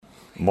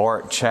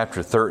Mark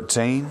chapter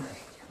 13.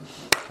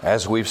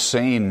 As we've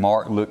seen,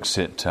 Mark looks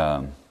at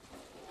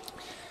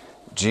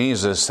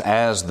Jesus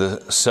as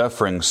the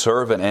suffering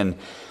servant. And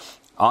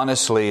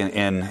honestly,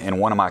 in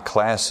one of my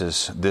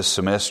classes this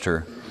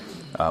semester,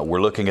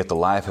 we're looking at the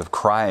life of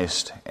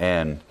Christ.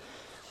 And,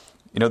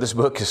 you know, this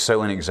book is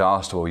so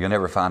inexhaustible, you'll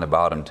never find a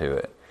bottom to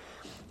it.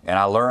 And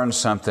I learned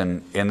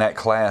something in that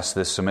class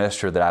this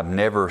semester that I've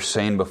never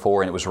seen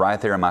before, and it was right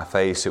there in my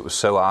face. It was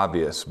so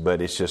obvious,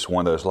 but it's just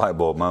one of those light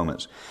bulb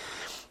moments.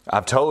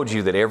 I've told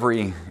you that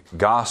every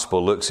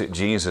gospel looks at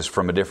Jesus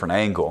from a different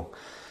angle.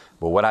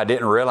 But what I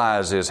didn't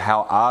realize is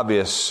how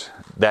obvious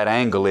that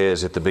angle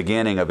is at the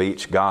beginning of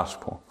each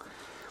gospel.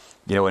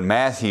 You know, in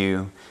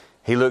Matthew,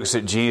 he looks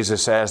at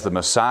Jesus as the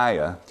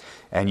Messiah,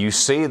 and you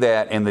see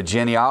that in the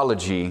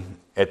genealogy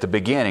at the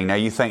beginning. Now,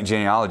 you think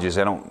genealogies,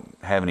 they don't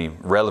have any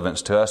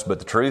relevance to us, but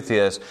the truth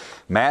is,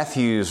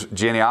 Matthew's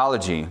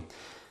genealogy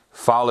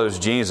follows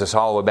Jesus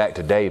all the way back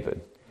to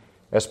David.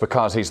 That's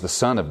because he's the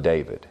son of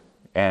David.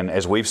 And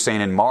as we've seen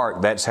in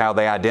Mark, that's how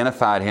they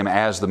identified him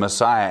as the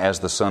Messiah,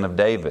 as the son of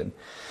David.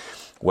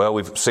 Well,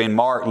 we've seen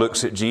Mark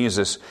looks at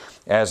Jesus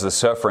as the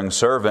suffering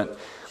servant.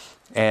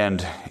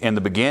 And in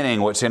the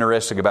beginning, what's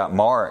interesting about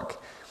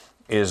Mark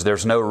is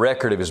there's no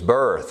record of his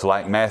birth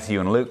like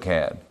Matthew and Luke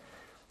had.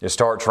 It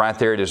starts right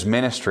there at his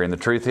ministry. And the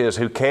truth is,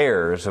 who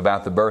cares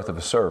about the birth of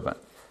a servant,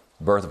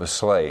 birth of a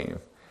slave?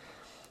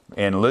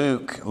 And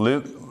Luke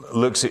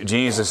looks at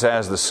Jesus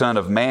as the Son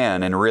of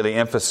Man and really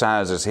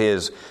emphasizes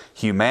His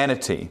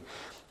humanity.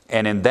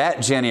 And in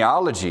that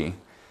genealogy,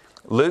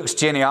 Luke's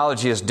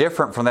genealogy is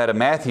different from that of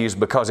Matthew's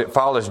because it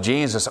follows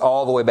Jesus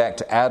all the way back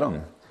to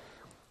Adam.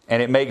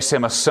 And it makes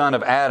him a son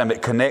of Adam.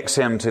 It connects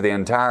him to the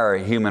entire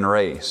human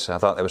race. I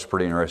thought that was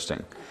pretty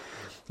interesting.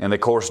 And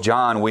of course,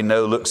 John, we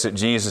know, looks at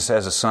Jesus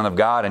as a Son of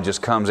God and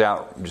just comes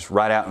out, just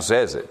right out and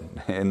says it.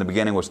 In the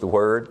beginning was the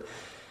Word.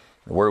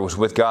 The Word was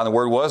with God, and the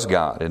Word was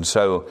God. And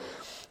so,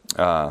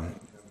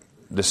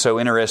 it's so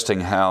interesting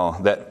how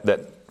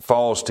that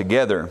falls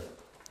together.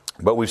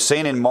 But we've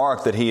seen in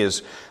Mark that he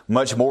is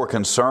much more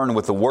concerned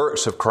with the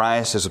works of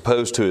Christ as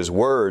opposed to His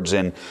words.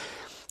 And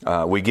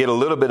we get a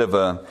little bit of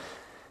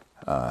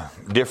a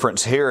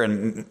difference here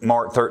in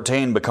Mark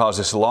 13 because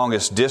it's the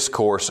longest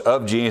discourse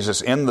of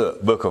Jesus in the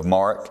book of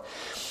Mark.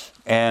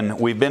 And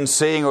we've been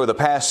seeing over the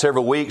past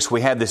several weeks,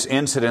 we had this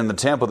incident in the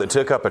temple that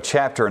took up a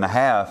chapter and a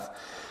half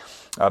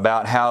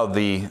about how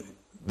the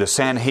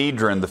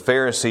Sanhedrin, the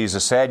Pharisees, the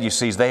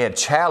Sadducees, they had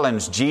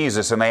challenged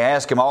Jesus and they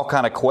asked Him all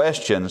kind of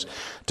questions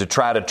to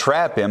try to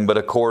trap Him. But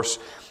of course,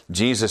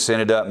 Jesus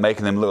ended up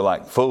making them look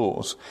like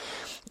fools.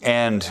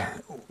 And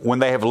when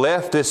they have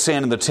left this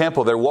sin in the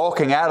temple, they're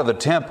walking out of the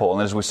temple.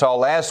 And as we saw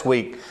last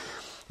week,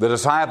 the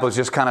disciples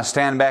just kind of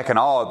stand back in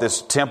awe at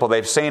this temple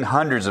they've seen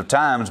hundreds of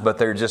times, but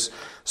they're just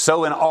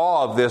so in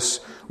awe of this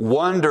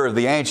wonder of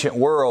the ancient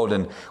world.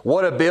 And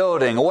what a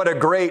building, what a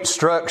great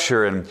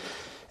structure.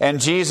 And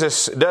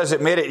Jesus does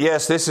admit it,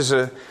 yes, this is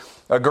a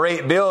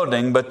great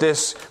building, but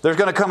there's going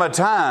to come a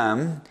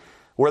time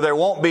where there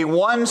won't be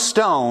one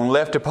stone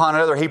left upon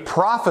another. He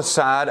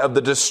prophesied of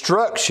the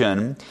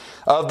destruction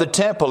of the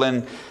temple.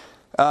 And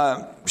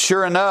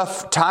sure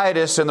enough,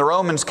 Titus and the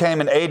Romans came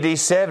in AD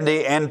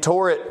 70 and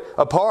tore it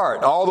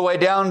apart all the way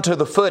down to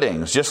the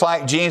footings, just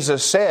like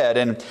Jesus said.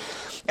 And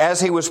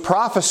as He was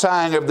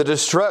prophesying of the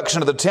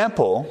destruction of the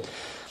temple,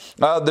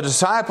 the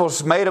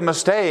disciples made a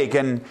mistake,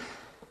 and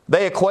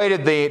they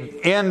equated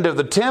the end of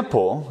the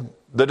temple,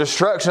 the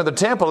destruction of the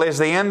temple, as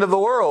the end of the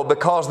world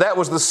because that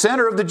was the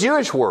center of the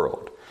Jewish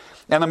world.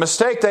 And the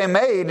mistake they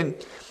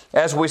made,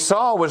 as we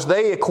saw, was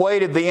they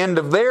equated the end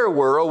of their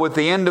world with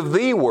the end of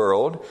the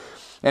world.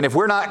 And if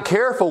we're not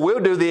careful, we'll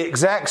do the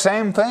exact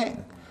same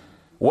thing.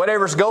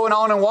 Whatever's going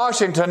on in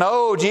Washington,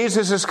 oh,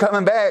 Jesus is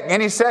coming back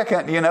any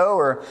second,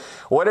 or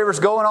whatever's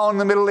going on in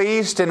the Middle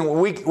East, and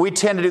we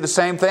tend to do the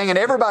same thing. And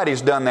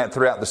everybody's done that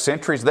throughout the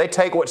centuries. They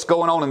take what's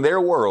going on in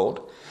their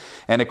world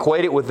and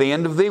equate it with the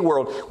end of the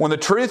world. When the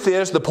truth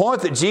is, the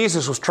point that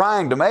Jesus was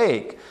trying to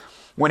make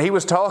when He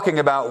was talking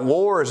about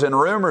wars and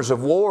rumors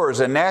of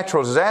wars and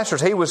natural disasters,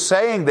 He was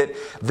saying that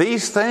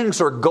these things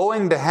are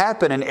going to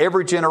happen in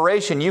every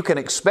generation. You can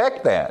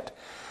expect that.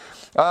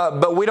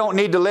 But we don't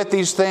need to let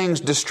these things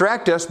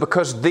distract us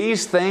because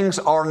these things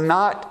are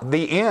not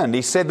the end.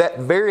 He said that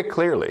very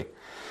clearly.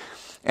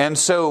 And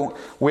so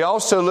we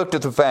also looked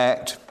at the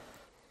fact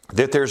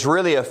that there's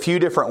really a few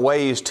different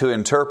ways to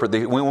interpret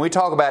when we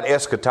talk about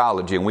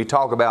eschatology and we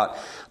talk about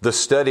the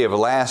study of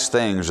last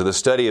things or the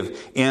study of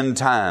end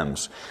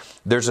times,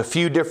 there's a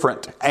few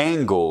different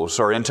angles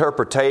or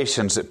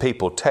interpretations that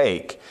people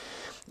take.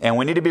 And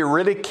we need to be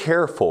really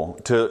careful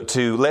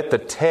to let the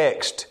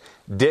text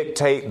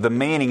dictate the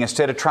meaning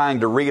instead of trying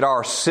to read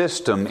our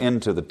system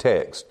into the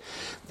text.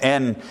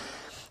 And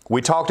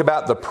we talked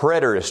about the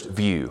preterist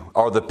view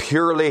or the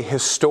purely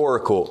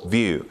historical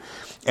view.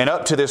 And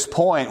up to this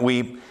point,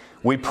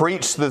 we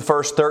preached the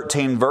first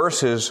 13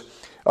 verses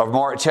of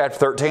Mark chapter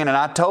 13, and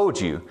I told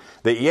you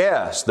that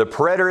yes, the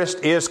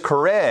preterist is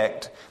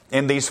correct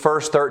in these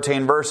first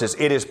 13 verses.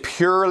 It is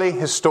purely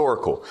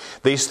historical.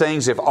 These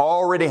things have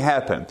already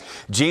happened.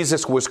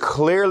 Jesus was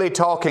clearly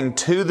talking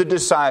to the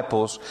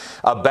disciples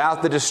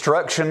about the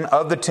destruction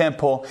of the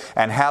temple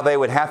and how they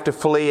would have to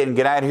flee and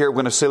get out of here. We're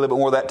going to see a little bit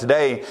more of that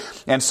today.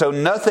 And so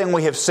nothing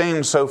we have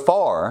seen so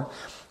far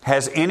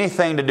has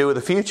anything to do with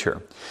the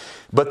future.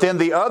 But then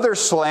the other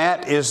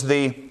slant is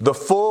the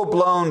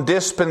full-blown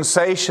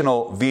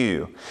dispensational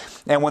view.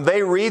 And when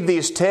they read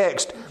these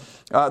texts,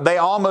 they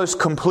almost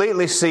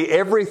completely see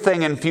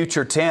everything in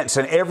future tense,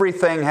 and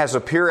everything has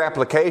a pure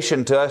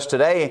application to us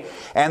today.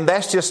 And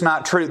that's just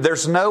not true.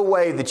 There's no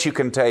way that you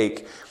can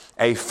take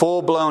a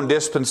full-blown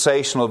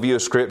dispensational view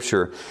of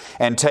Scripture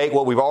and take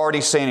what we've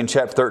already seen in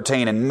chapter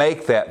 13 and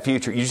make that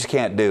future. You just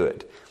can't do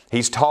it.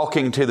 He's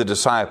talking to the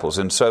disciples.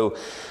 And so,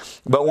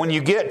 but when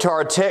you get to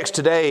our text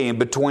today,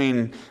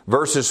 between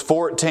verses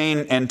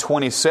 14 and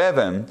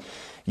 27,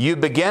 you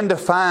begin to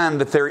find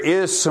that there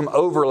is some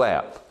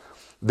overlap.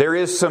 There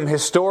is some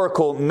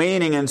historical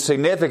meaning and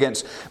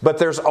significance, but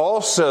there's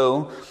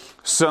also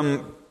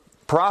some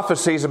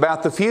prophecies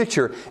about the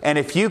future. And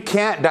if you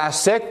can't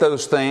dissect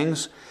those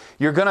things,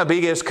 you're going to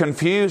be as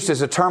confused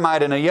as a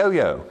termite in a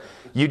yo-yo.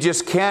 You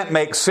just can't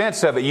make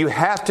sense of it. You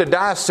have to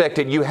dissect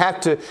it. You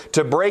have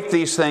to break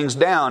these things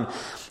down.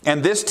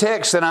 And this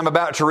text that I'm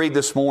about to read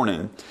this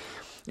morning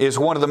is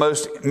one of the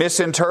most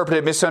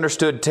misinterpreted,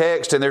 misunderstood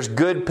texts, and there's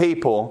good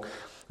people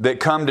that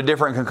come to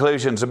different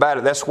conclusions about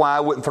it. That's why I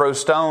wouldn't throw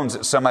stones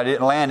at somebody that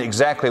didn't land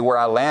exactly where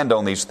I land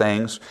on these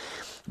things.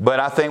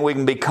 But I think we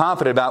can be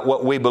confident about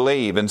what we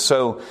believe. And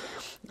so,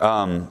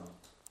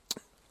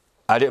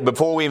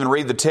 before we even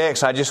read the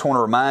text, I just want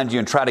to remind you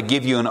and try to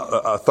give you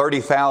a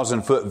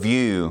 30,000-foot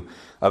view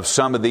of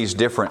some of these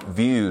different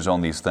views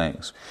on these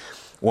things.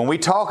 When we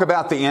talk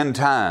about the end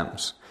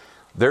times,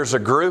 there's a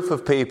group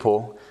of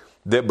people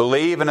that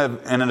believe in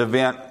an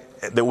event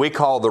that we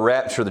call the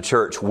rapture of the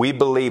church. We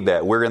believe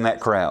that. We're in that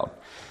crowd.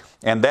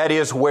 And that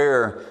is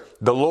where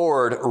the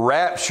Lord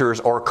raptures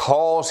or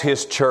calls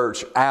His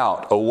church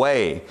out,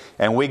 away.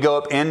 And we go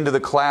up into the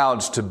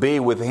clouds to be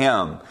with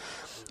Him.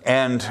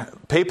 And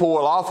people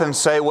will often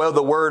say, well,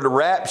 the word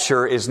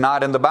rapture is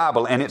not in the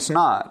Bible. And it's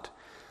not.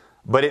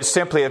 But it's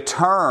simply a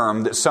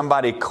term that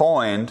somebody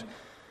coined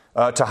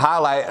to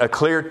highlight a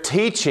clear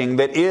teaching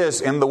that is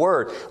in the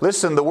Word.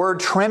 Listen, the word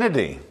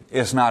Trinity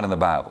is not in the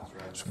Bible.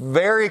 It's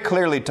very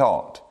clearly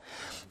taught.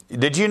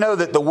 Did you know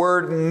that the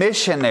word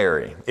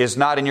missionary is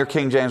not in your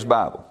King James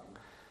Bible?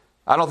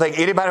 I don't think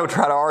anybody would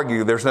try to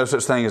argue there's no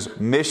such thing as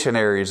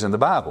missionaries in the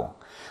Bible.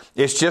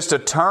 It's just a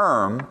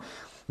term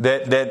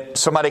that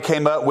somebody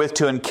came up with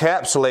to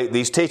encapsulate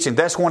these teachings.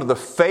 That's one of the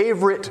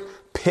favorite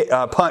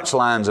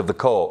punchlines of the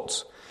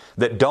cults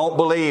that don't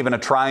believe in a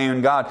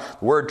triune God.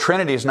 The word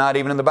Trinity is not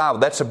even in the Bible.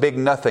 That's a big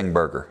nothing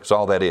burger. That's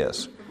all that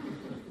is.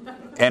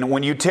 And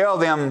when you tell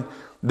them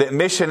that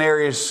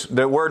missionaries,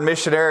 the word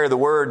missionary, the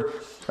word,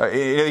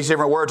 these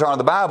different words are in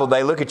the Bible,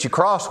 they look at you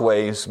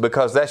crossways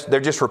because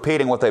they're just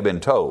repeating what they've been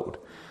told.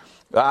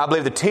 I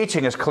believe the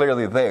teaching is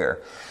clearly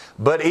there.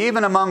 But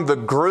even among the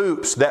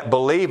groups that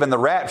believe in the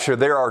rapture,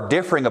 there are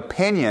differing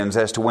opinions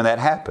as to when that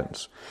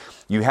happens.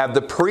 You have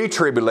the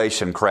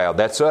pre-tribulation crowd.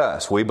 That's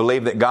us. We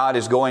believe that God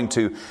is going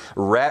to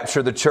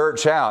rapture the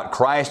church out.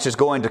 Christ is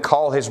going to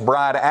call His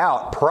bride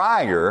out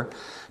prior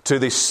to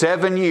the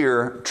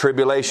 7-year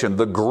tribulation,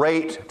 the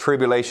great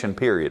tribulation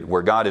period,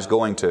 where God is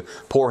going to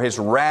pour His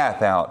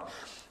wrath out,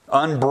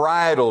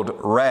 unbridled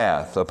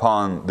wrath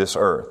upon this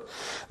earth.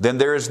 Then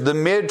there's the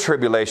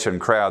mid-tribulation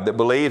crowd that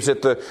believes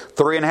at the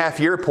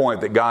 3.5-year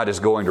point that God is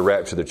going to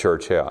rapture the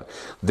church out.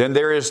 Then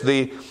there is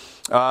the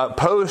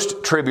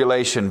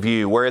post-tribulation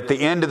view, where at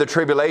the end of the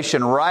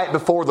tribulation, right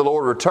before the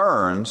Lord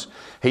returns,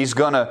 He's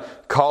going to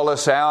call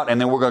us out and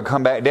then we're going to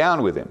come back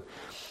down with Him.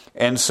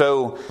 And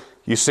so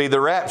you see the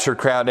rapture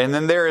crowd. And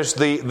then there is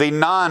the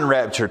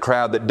non-rapture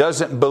crowd that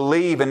doesn't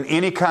believe in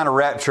any kind of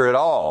rapture at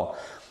all.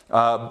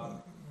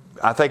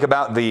 I think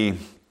about the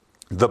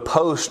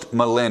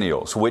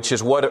post-millennials, which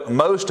is what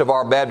most of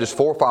our Baptist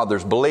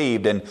forefathers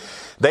believed. And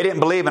they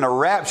didn't believe in a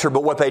rapture,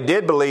 but what they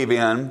did believe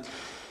in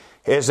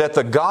is that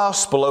the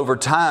gospel over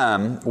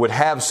time would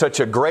have such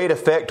a great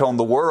effect on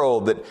the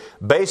world that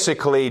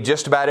basically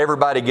just about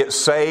everybody gets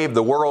saved,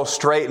 the world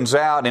straightens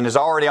out and is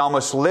already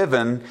almost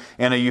living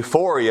in a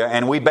euphoria,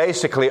 and we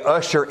basically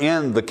usher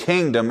in the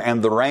kingdom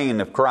and the reign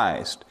of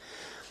Christ.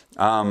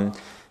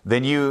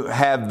 Then you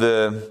have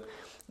the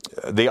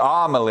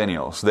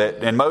amillennials,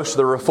 and most of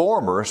the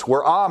reformers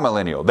were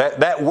amillennial.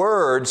 That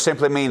word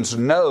simply means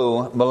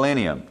no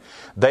millennium.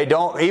 They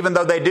don't, even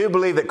though they do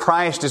believe that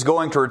Christ is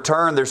going to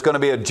return, there's going to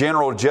be a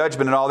general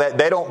judgment and all that,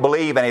 they don't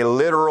believe in a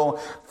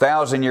literal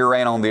 1,000-year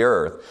reign on the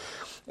earth.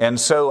 And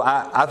so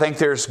I think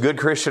there's good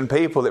Christian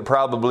people that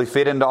probably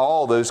fit into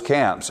all those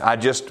camps. I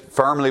just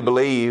firmly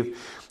believe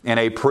in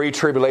a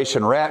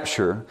pre-tribulation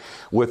rapture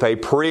with a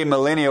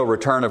pre-millennial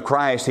return of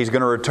Christ. He's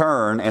going to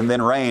return and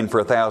then reign for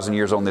 1,000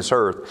 years on this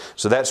earth.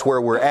 So that's where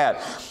we're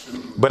at.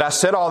 But I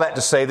said all that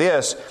to say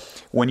this.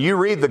 when you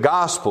read the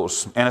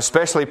Gospels, and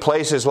especially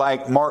places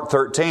like Mark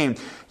 13,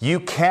 you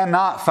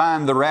cannot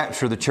find the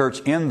rapture of the church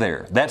in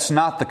there. That's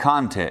not the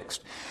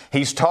context.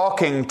 He's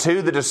talking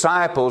to the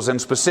disciples and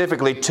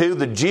specifically to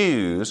the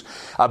Jews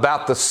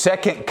about the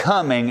second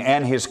coming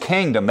and His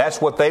kingdom.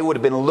 That's what they would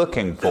have been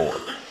looking for.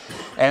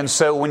 And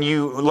so when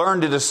you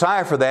learn to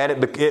decipher that,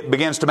 it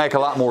begins to make a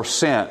lot more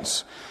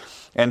sense.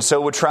 And so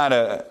we'll try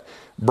to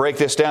break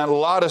this down. A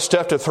lot of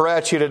stuff to throw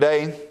at you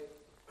today,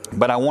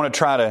 but I want to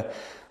try to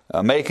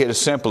make it as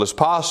simple as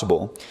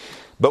possible.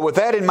 But with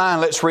that in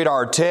mind, let's read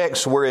our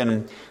text. We're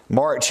in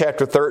Mark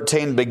chapter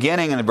 13,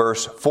 beginning in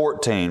verse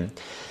 14.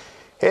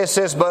 It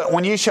says, "But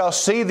when you shall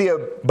see the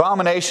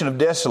abomination of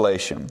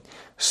desolation,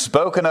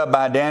 spoken of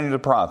by Daniel the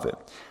prophet,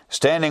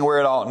 standing where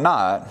it ought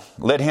not,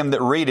 let him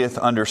that readeth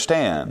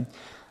understand.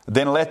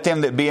 Then let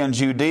them that be in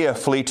Judea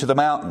flee to the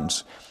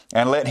mountains.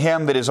 And let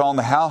him that is on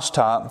the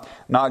housetop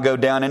not go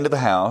down into the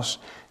house,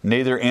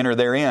 neither enter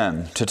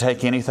therein, to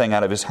take anything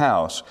out of his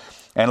house.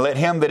 And let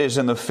him that is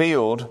in the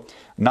field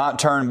not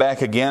turn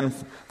back again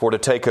for to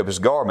take up his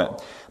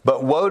garment.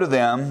 But woe to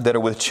them that are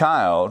with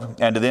child,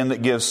 and to them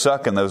that give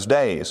suck in those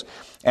days.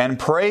 And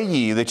pray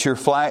ye that your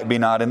flight be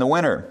not in the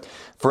winter.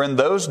 For in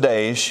those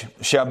days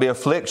shall be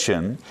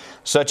affliction,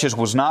 such as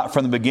was not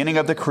from the beginning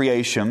of the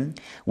creation,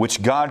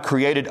 which God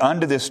created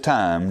unto this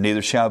time,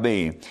 neither shall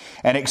be.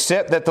 And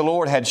except that the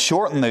Lord had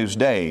shortened those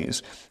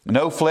days,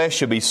 no flesh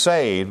shall be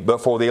saved,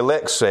 but for the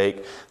elect's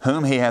sake,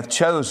 whom He hath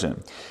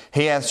chosen.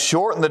 He hath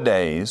shortened the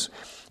days.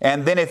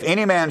 And then if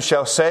any man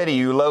shall say to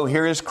you, Lo,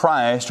 here is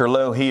Christ, or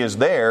Lo, He is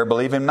there,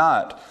 believe him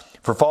not.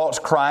 For false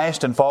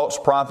Christ and false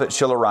prophets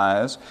shall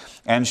arise,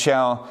 and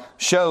shall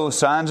show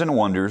signs and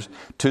wonders,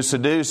 to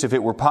seduce, if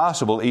it were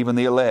possible, even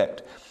the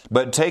elect.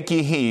 But take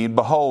ye heed,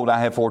 behold, I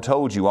have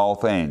foretold you all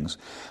things.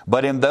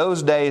 But in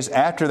those days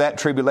after that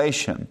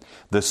tribulation,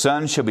 the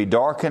sun shall be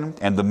darkened,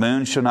 and the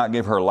moon shall not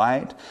give her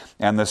light,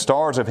 and the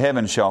stars of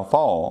heaven shall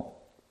fall,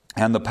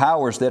 and the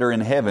powers that are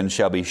in heaven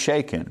shall be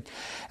shaken.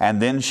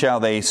 And then shall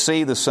they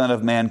see the Son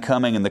of Man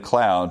coming in the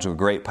clouds with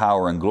great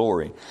power and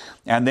glory.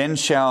 And then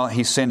shall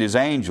He send His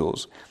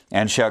angels,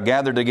 and shall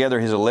gather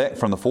together His elect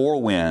from the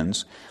four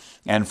winds,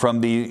 and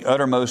from the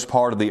uttermost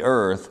part of the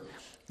earth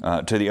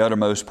to the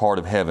uttermost part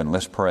of heaven."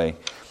 Let's pray.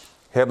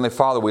 Heavenly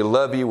Father, we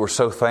love You. We're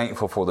so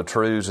thankful for the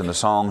truths and the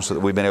songs that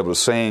we've been able to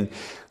sing.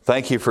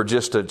 Thank You for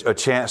just a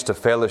chance to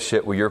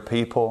fellowship with Your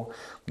people,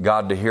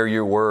 God, to hear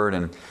Your word.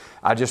 And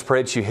I just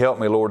pray that You help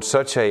me, Lord,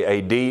 such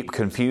a deep,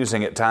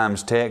 confusing at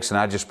times text. And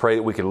I just pray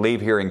that we could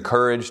leave here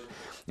encouraged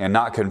and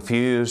not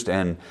confused.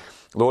 And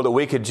Lord, that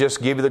we could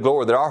just give You the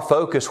glory, that our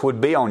focus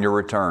would be on Your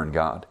return,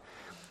 God.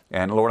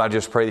 And Lord, I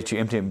just pray that You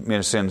empty me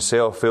of sin and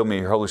self, fill me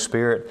with Your Holy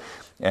Spirit,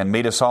 and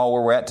meet us all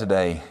where we're at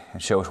today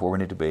and show us where we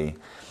need to be.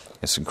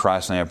 It's in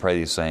Christ's name I pray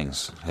these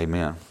things.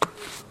 Amen.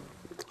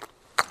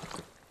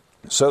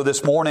 So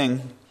this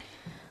morning,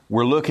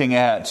 we're looking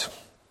at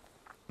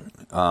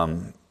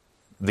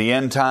the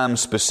end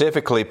times,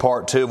 specifically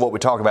part 2 of what we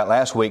talked about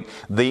last week.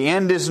 The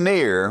end is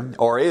near,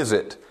 or is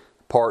it?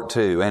 Part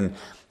 2. And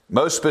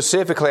most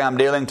specifically, I'm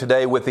dealing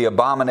today with the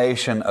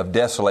abomination of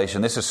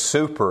desolation. This is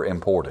super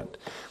important.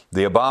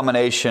 The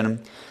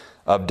abomination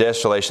of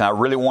desolation. I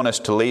really want us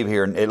to leave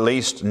here at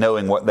least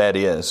knowing what that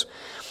is.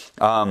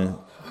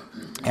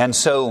 And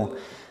so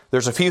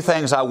there's a few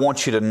things I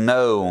want you to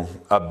know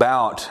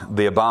about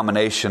the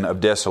abomination of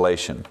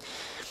desolation.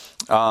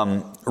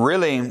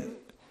 Really,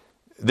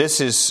 this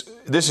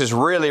is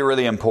really,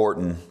 really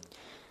important,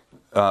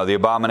 the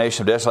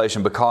abomination of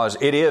desolation, because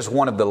it is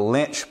one of the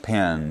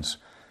linchpins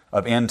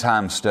of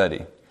end-time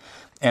study.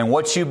 And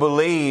what you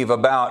believe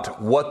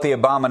about what the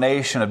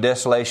abomination of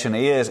desolation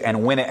is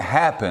and when it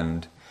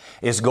happened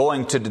is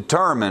going to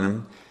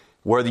determine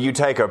whether you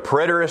take a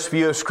preterist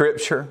view of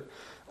Scripture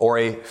or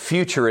a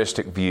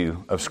futuristic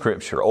view of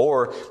Scripture,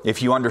 or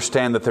if you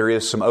understand that there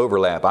is some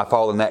overlap. I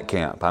fall in that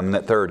camp. I'm in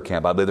that third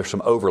camp. I believe there's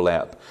some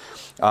overlap.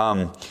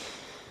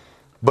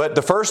 But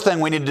the first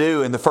thing we need to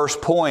do in the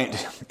first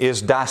point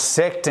is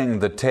dissecting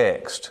the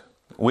text.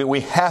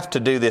 We have to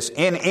do this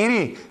in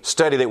any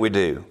study that we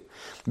do,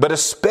 but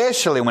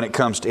especially when it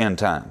comes to end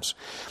times.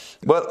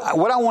 But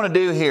what I want to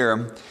do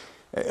here,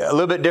 a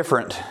little bit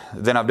different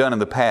than I've done in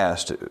the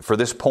past, for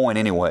this point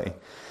anyway,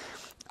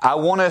 I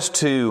want us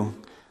to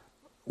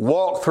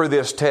walk through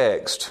this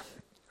text,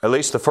 at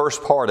least the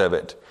first part of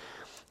it,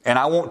 and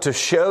I want to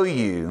show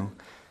you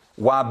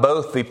why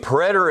both the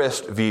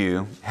preterist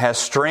view has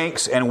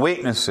strengths and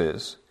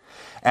weaknesses,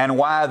 and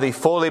why the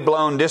fully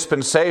blown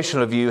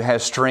dispensational view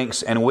has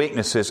strengths and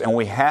weaknesses, and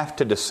we have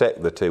to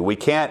dissect the two. We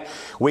can't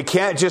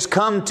just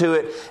come to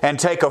it and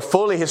take a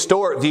fully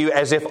historic view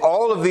as if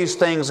all of these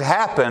things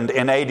happened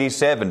in AD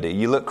 70.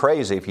 You look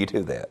crazy if you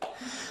do that.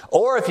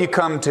 Or if you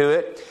come to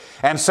it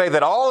and say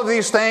that all of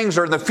these things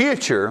are in the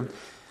future,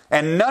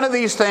 and none of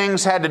these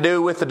things had to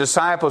do with the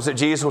disciples that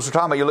Jesus was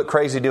talking about, you look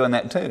crazy doing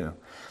that too.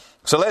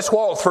 So let's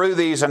walk through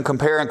these and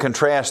compare and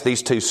contrast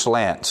these two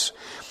slants.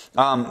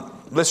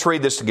 Let's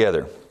read this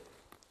together.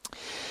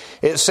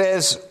 It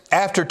says,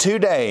 after 2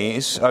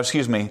 days,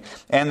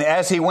 and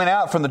as he went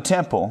out from the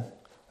temple,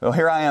 Well,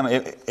 here I am.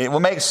 It will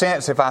make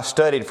sense if I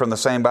studied from the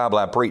same Bible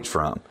I preach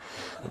from.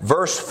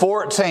 Verse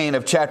 14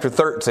 of chapter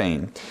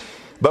 13.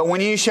 But when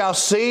you shall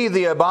see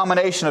the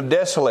abomination of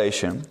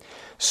desolation,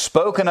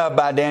 spoken of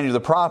by Daniel the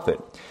prophet,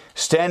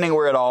 standing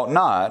where it ought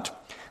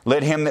not,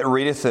 let him that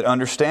readeth it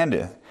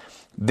understandeth.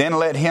 Then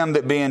let him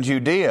that be in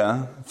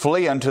Judea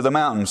flee unto the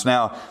mountains.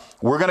 Now,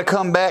 we're going to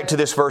come back to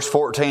this verse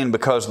 14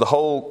 because the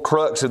whole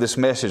crux of this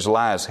message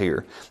lies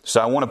here. So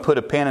I want to put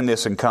a pin in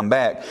this and come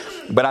back.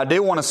 But I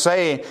do want to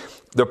say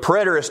the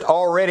preterist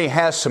already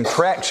has some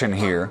traction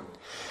here,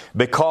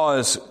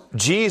 because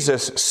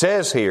Jesus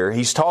says here,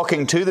 He's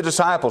talking to the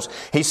disciples.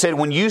 He said,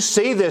 when you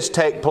see this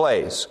take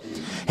place,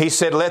 He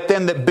said, let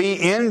them that be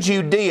in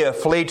Judea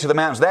flee to the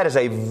mountains. That is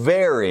a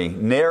very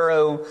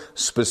narrow,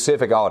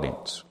 specific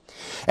audience.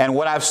 And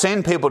what I've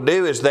seen people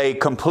do is they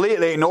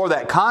completely ignore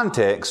that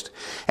context,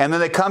 and then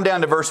they come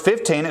down to verse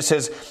 15. It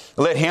says,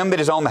 let him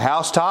that is on the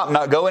housetop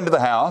not go into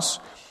the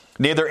house,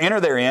 neither enter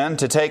therein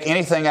to take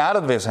anything out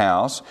of his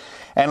house.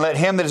 And let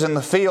him that is in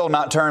the field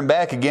not turn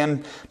back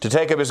again to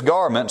take up his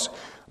garments.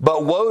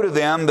 But woe to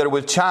them that are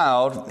with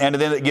child, and to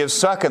them that give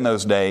suck in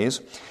those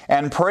days.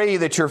 And pray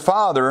that your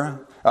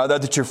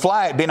that your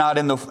flight be not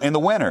in the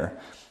winter.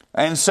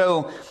 And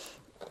so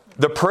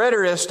the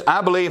preterist,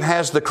 I believe,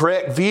 has the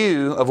correct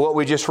view of what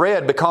we just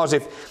read. Because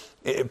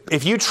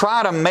if you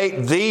try to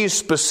make these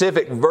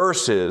specific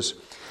verses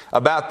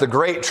about the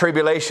Great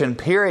Tribulation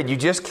period, you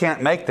just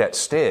can't make that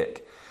stick.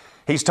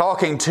 He's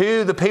talking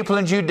to the people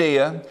in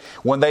Judea.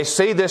 When they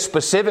see this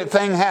specific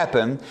thing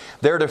happen,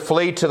 they're to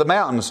flee to the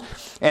mountains.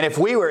 And if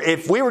we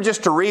were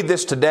just to read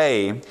this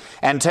today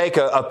and take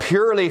a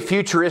purely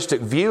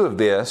futuristic view of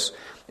this,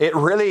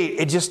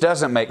 it just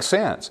doesn't make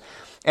sense.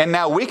 And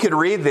now we could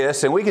read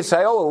this and we could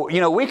say,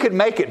 we could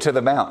make it to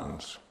the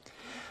mountains.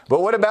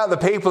 But what about the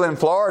people in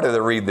Florida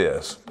that read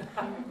this?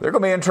 They're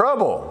going to be in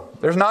trouble.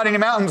 There's not any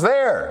mountains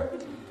there.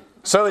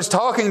 So it's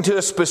talking to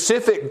a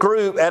specific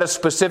group at a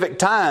specific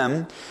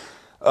time.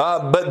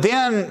 But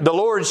then the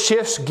Lord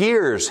shifts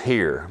gears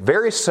here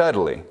very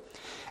subtly.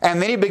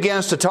 And then He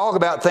begins to talk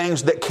about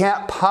things that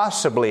can't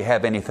possibly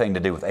have anything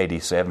to do with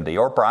AD 70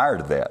 or prior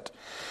to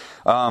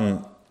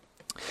that.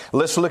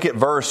 Let's look at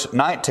verse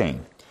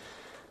 19.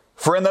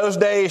 For in those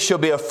days shall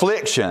be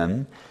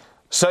affliction,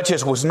 such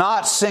as was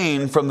not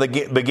seen from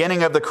the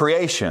beginning of the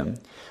creation,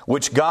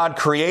 which God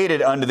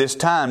created unto this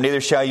time, neither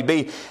shall ye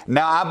be.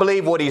 Now I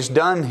believe what He's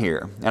done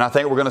here, and I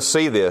think we're going to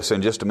see this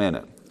in just a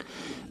minute.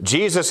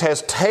 Jesus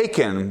has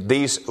taken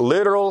these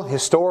literal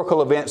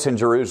historical events in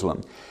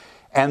Jerusalem,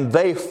 and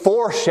they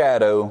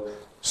foreshadow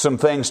some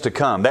things to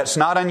come. That's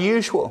not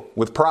unusual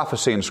with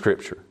prophecy in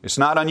Scripture. It's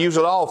not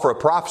unusual at all for a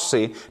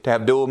prophecy to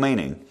have dual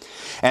meaning.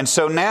 And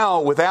so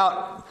now,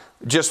 without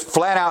just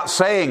flat out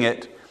saying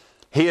it,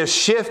 He has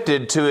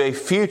shifted to a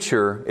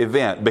future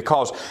event.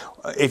 Because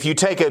if you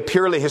take a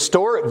purely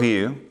historic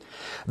view,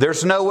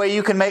 there's no way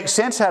you can make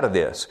sense out of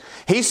this.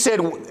 He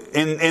said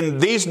in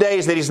these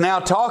days that He's now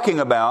talking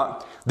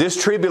about, this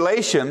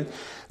tribulation,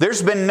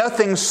 there's been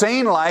nothing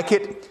seen like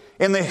it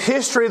in the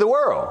history of the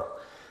world.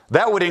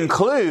 That would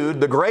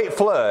include the great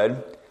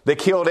flood that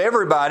killed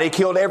everybody,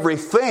 killed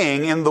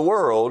everything in the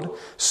world,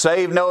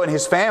 save Noah and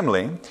his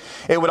family.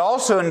 It would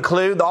also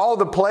include all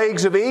the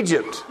plagues of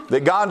Egypt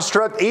that God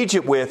struck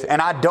Egypt with. And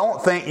I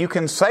don't think you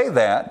can say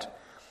that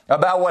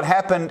about what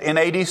happened in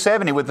AD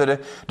 70 with the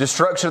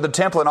destruction of the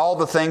temple and all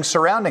the things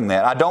surrounding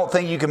that. I don't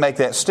think you can make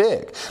that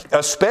stick.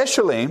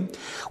 Especially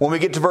when we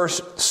get to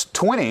verse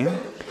 20.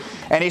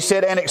 And He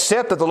said, and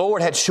except that the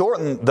Lord had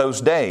shortened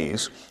those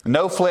days,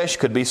 no flesh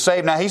could be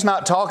saved. Now, He's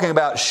not talking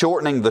about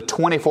shortening the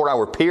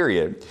 24-hour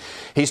period.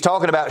 He's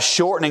talking about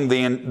shortening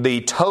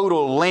the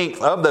total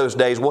length of those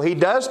days. Well, He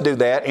does do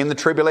that in the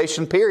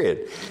tribulation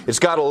period. It's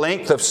got a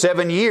length of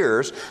 7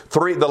 years,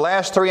 the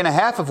last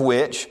 3.5 of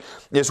which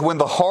is when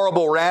the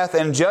horrible wrath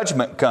and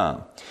judgment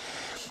come.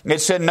 It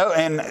said, no,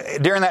 and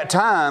during that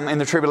time in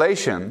the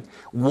tribulation,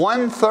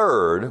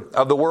 1/3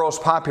 of the world's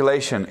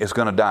population is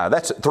going to die.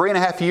 That's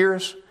 3.5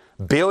 years.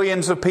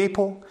 Billions of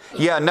people?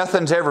 Yeah,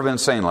 nothing's ever been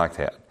seen like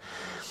that.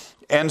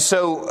 And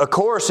so, of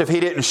course, if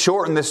He didn't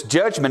shorten this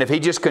judgment, if He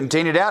just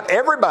continued out,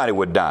 everybody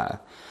would die.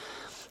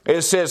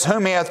 It says,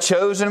 whom He hath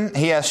chosen,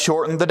 He hath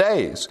shortened the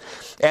days.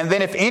 And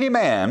then if any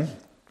man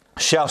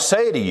shall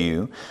say to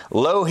you,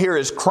 lo, here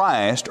is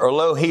Christ, or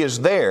lo, He is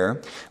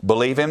there,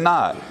 believe him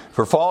not.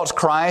 For false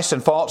Christs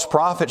and false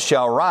prophets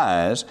shall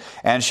rise,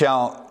 and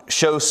shall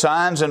show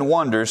signs and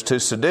wonders to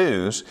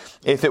seduce,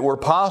 if it were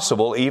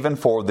possible, even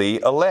for the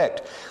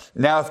elect.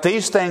 Now, if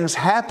these things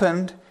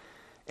happened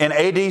in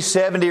AD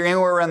 70 or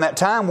anywhere around that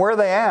time, where are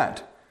they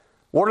at?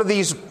 What are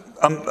these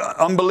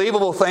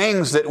unbelievable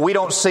things that we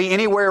don't see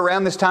anywhere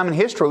around this time in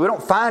history? We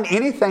don't find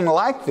anything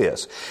like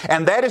this.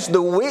 And that is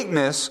the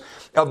weakness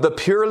of the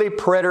purely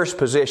preterist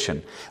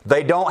position.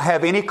 They don't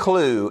have any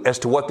clue as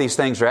to what these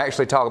things are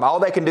actually talking about. All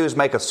they can do is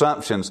make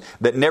assumptions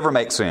that never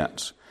make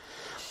sense.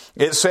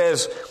 It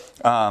says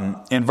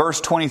in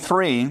verse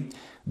 23,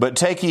 but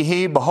take ye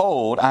heed,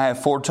 behold, I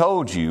have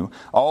foretold you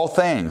all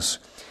things.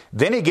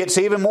 Then He gets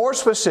even more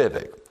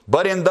specific.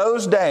 But in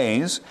those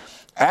days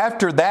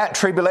after that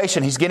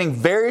tribulation, he's getting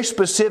very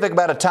specific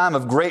about a time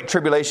of great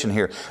tribulation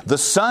here. The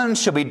sun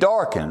shall be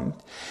darkened,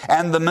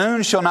 and the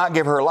moon shall not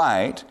give her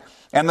light,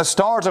 and the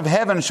stars of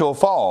heaven shall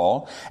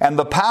fall, and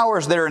the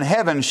powers that are in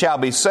heaven shall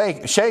be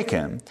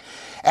shaken.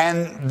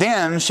 And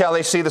then shall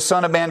they see the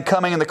Son of Man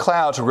coming in the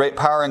clouds with great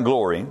power and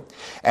glory.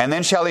 And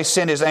then shall he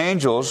send his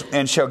angels,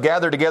 and shall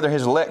gather together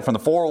his elect from the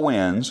four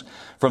winds,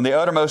 from the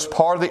uttermost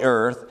part of the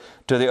earth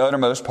to the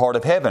uttermost part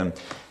of heaven.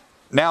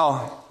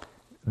 Now,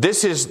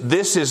 this is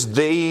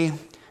the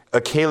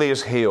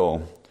Achilles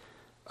heel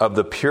of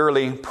the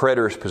purely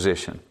preterist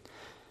position.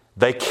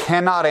 They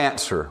cannot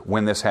answer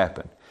when this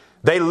happened.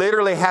 They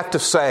literally have to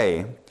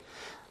say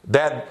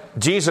that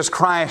Jesus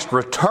Christ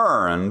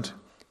returned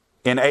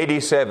in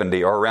AD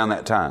 70 or around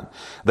that time.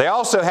 They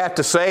also have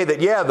to say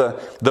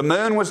that, the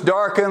moon was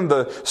darkened,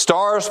 the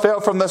stars fell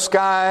from the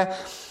sky,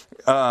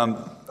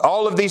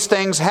 all of these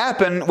things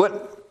happened.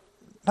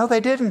 No,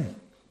 they didn't.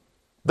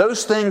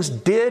 Those things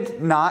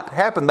did not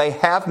happen. They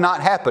have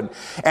not happened.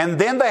 And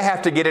then they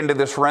have to get into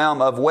this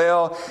realm of,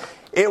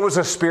 it was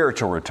a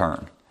spiritual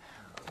return.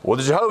 Well,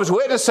 the Jehovah's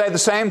Witnesses say the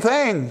same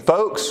thing,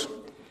 folks.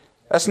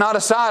 That's not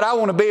a side I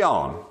want to be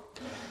on.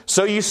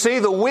 So you see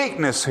the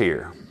weakness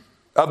here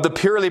of the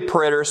purely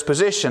preterist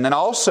position, and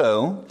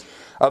also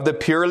of the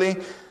purely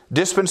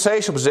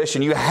dispensational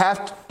position. You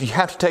have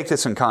to take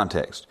this in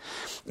context.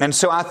 And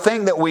so I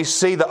think that we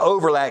see the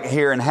overlap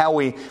here in how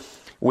we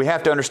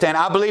have to understand.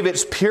 I believe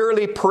it's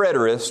purely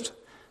preterist,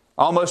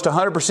 almost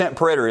 100%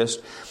 preterist,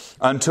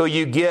 until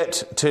you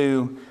get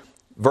to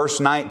verse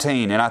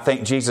 19. And I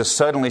think Jesus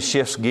suddenly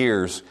shifts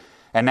gears.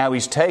 And now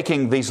he's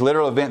taking these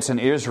literal events in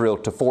Israel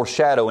to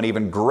foreshadow an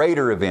even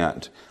greater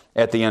event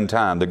at the end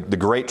time, the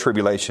Great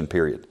Tribulation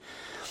period.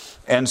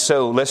 And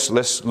so let's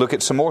look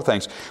at some more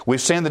things.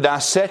 We've seen the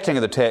dissecting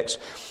of the text.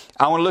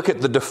 I want to look at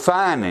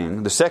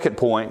the second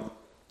point,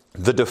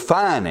 the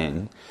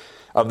defining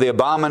of the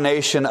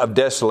abomination of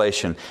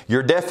desolation.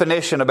 Your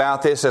definition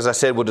about this, as I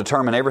said, will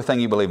determine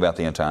everything you believe about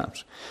the end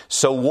times.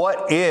 So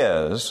what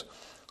is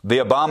the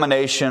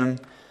abomination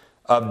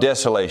of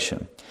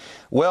desolation?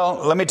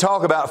 Well, let me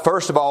talk about,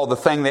 first of all, the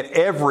thing that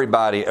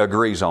everybody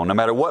agrees on. No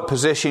matter what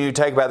position you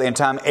take about the end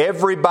time,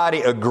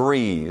 everybody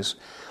agrees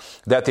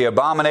that the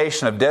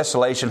abomination of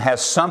desolation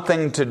has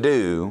something to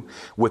do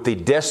with the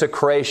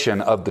desecration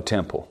of the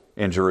temple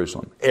in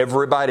Jerusalem.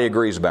 Everybody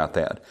agrees about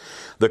that.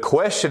 The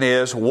question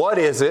is, what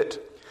is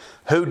it?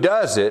 Who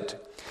does it?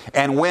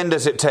 And when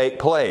does it take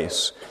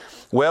place?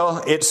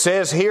 Well, it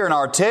says here in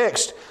our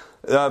text,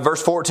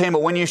 verse 14,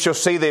 but when you shall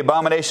see the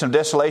abomination of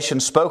desolation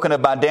spoken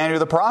of by Daniel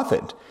the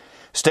prophet,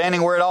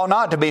 standing where it ought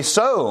not to be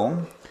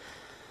so,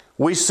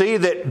 we see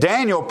that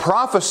Daniel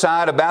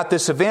prophesied about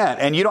this event.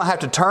 And you don't have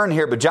to turn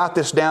here, but jot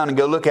this down and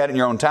go look at it in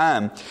your own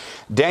time.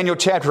 Daniel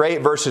chapter 8,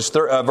 verse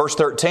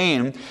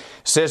 13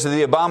 says that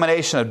the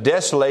abomination of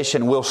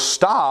desolation will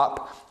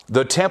stop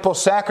the temple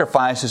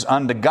sacrifices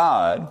unto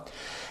God,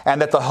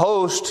 and that the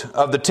host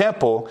of the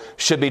temple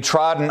should be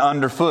trodden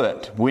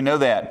underfoot. We know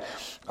that.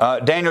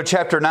 Daniel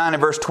chapter 9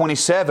 and verse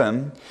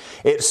 27,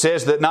 it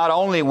says that not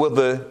only will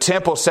the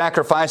temple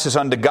sacrifices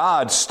unto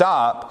God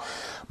stop,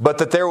 but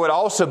that there would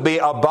also be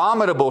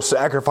abominable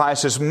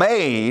sacrifices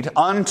made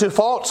unto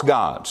false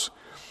gods.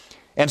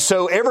 And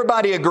so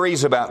everybody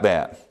agrees about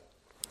that.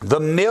 The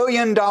 $1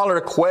 million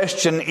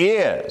question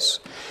is,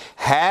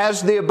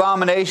 has the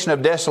abomination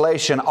of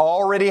desolation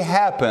already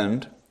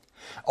happened,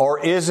 or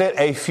is it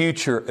a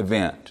future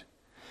event?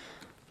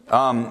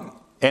 And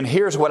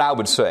here's what I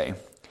would say.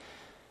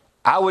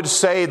 I would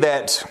say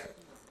that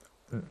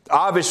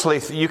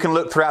obviously you can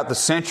look throughout the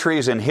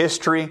centuries in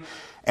history,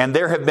 and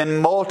there have been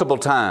multiple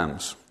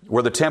times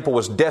where the temple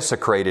was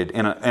desecrated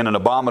in an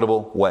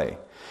abominable way.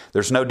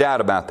 There's no doubt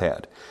about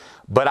that.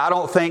 But I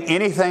don't think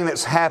anything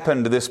that's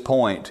happened to this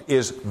point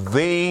is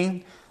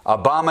the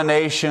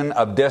abomination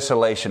of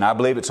desolation. I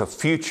believe it's a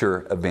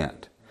future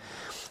event.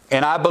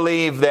 And I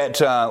believe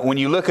that when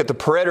you look at the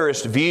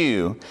preterist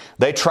view,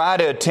 they try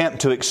to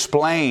attempt to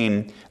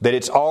explain that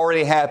it's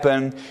already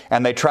happened,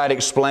 and they try to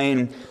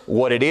explain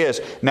what it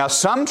is. Now,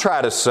 some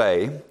try to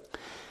say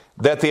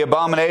that the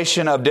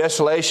abomination of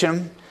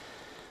desolation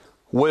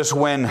was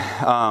when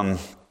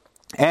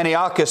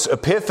Antiochus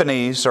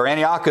Epiphanes, or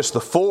Antiochus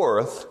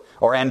IV,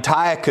 or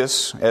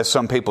Antiochus, as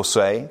some people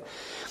say,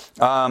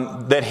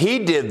 that he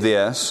did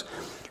this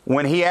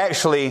when he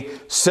actually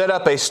set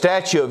up a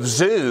statue of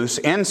Zeus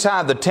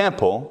inside the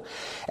temple,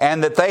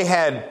 and that they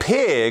had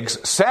pigs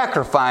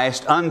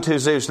sacrificed unto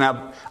Zeus.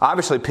 Now,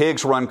 obviously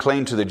pigs were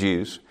unclean to the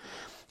Jews,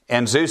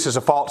 and Zeus is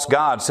a false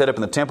god set up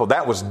in the temple.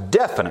 That was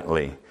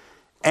definitely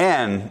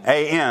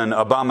an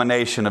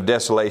abomination of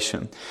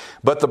desolation.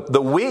 But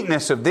the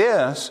weakness of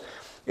this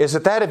is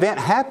that event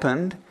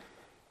happened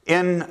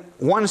in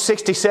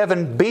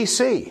 167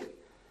 BC.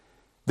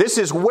 This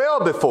is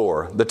well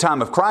before the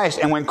time of Christ.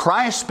 And when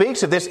Christ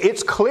speaks of this,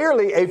 it's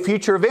clearly a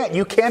future event.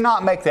 You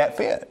cannot make that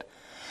fit.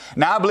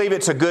 Now, I believe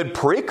it's a good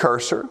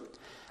precursor.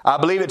 I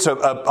believe it's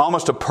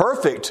almost a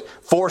perfect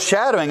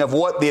foreshadowing of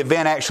what the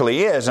event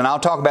actually is. And I'll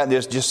talk about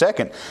this in just a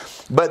second.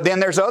 But then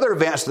there's other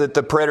events that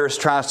the preterist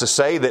tries to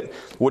say that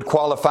would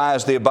qualify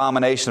as the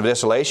abomination of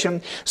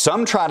desolation.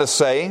 Some try to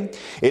say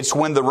it's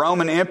when the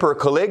Roman Emperor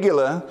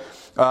Caligula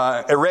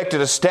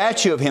erected a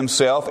statue of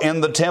himself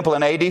in the temple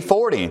in AD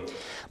 40.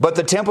 But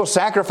the temple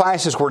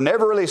sacrifices were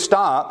never really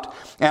stopped.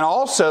 And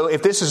also,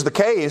 if this is the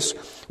case,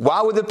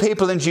 why would the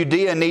people in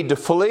Judea need to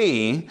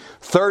flee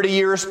 30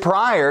 years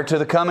prior to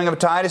the coming of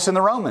Titus and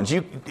the Romans?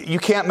 You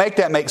can't make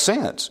that make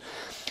sense.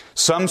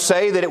 Some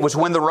say that it was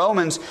when the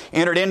Romans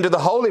entered into the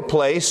holy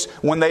place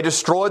when they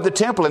destroyed the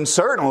temple. And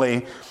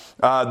certainly,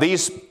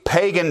 these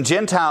pagan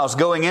Gentiles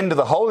going into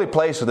the holy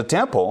place of the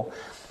temple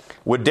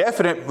would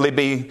definitely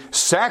be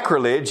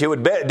sacrilege. It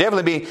would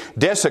definitely be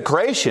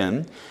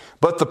desecration.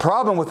 But the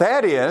problem with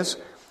that is,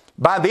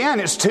 by then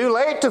it's too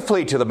late to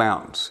flee to the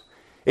mountains.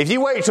 If you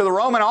wait till the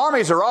Roman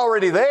armies are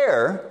already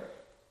there,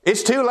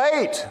 it's too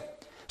late.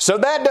 So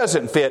that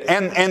doesn't fit.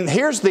 And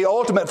here's the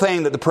ultimate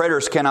thing that the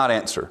preterists cannot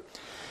answer.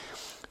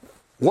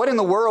 What in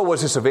the world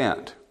was this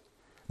event?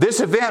 This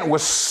event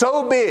was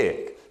so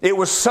big, it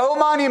was so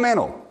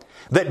monumental,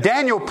 that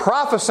Daniel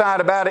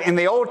prophesied about it in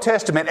the Old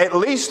Testament at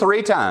least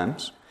 3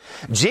 times.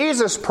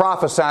 Jesus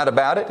prophesied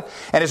about it,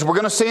 and as we're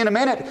going to see in a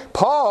minute,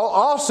 Paul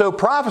also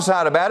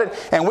prophesied about it,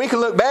 and we can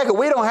look back and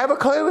we don't have a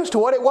clue as to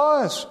what it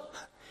was.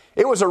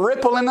 It was a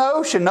ripple in the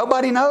ocean.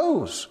 Nobody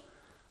knows.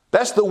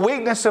 That's the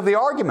weakness of the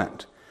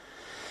argument.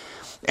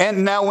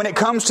 And now when it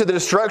comes to the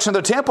destruction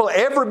of the temple,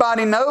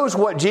 everybody knows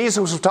what Jesus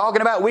was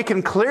talking about. We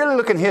can clearly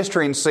look in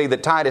history and see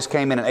that Titus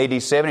came in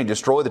AD 70 and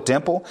destroyed the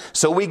temple,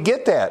 so we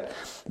get that.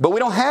 But we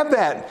don't have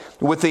that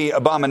with the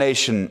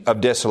abomination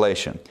of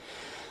desolation.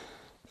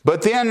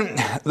 But then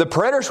the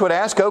preterists would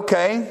ask,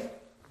 okay,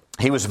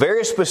 he was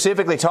very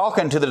specifically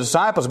talking to the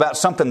disciples about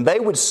something they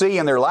would see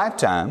in their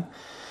lifetime.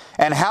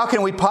 And how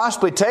can we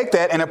possibly take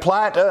that and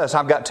apply it to us?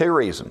 I've got 2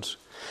 reasons.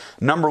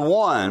 Number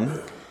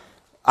one,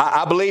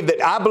 I believe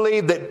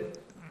that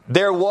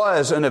there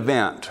was an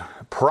event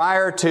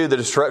prior to the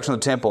destruction of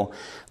the temple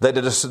that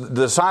the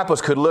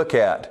disciples could look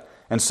at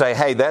and say,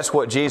 hey, that's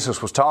what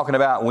Jesus was talking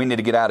about. We need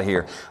to get out of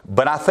here.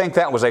 But I think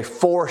that was a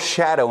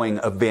foreshadowing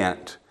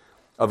event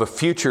of a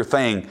future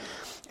thing.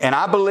 And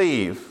I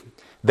believe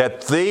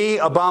that the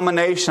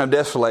abomination of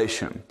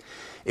desolation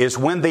is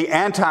when the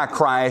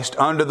Antichrist,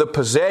 under the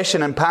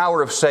possession and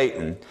power of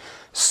Satan,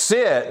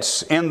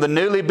 sits in the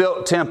newly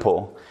built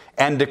temple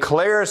and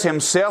declares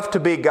himself to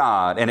be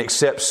God and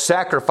accepts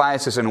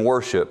sacrifices and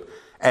worship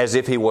as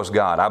if he was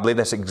God. I believe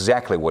that's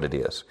exactly what it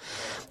is.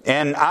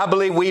 And I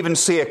believe we even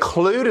see a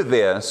clue to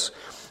this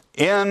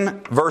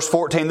in verse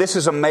 14. This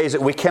is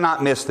amazing. We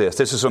cannot miss this.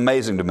 This is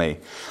amazing to me.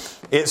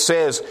 It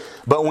says,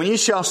 but when you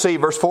shall see,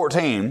 verse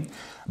 14,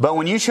 but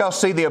when you shall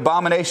see the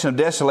abomination of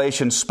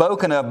desolation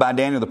spoken of by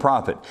Daniel the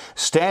prophet,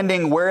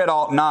 standing where it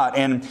ought not.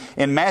 And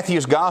in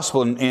Matthew's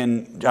gospel,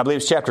 in I believe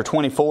it's chapter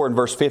 24 and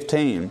verse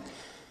 15,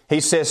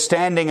 he says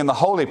standing in the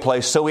holy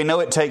place, so we know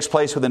it takes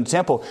place within the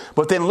temple.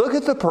 But then look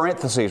at the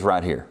parentheses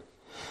right here.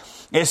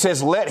 It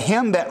says, let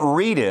him that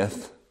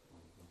readeth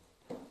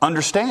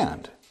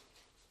understand.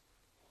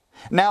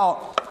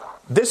 Now,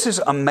 this is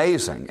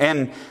amazing.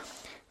 And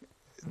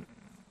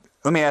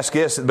let me ask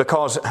this,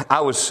 because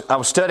I was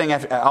studying.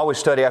 I always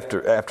study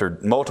after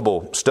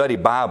multiple study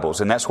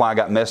Bibles, and that's why I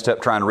got messed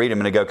up trying to read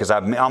them a minute ago, because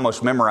I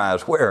almost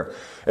memorized where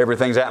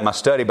everything's at in my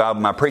study Bible.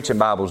 My preaching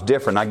Bible is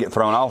different. I get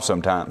thrown off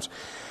sometimes.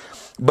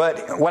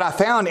 But what I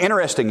found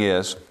interesting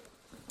is,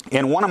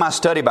 in one of my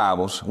study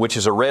Bibles, which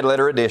is a red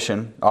letter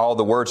edition, all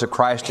the words of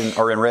Christ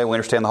are in red. We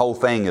understand the whole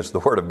thing is the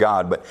Word of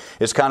God, but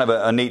it's kind of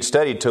a neat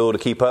study tool to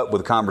keep up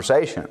with the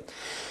conversation.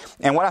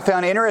 And what I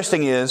found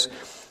interesting is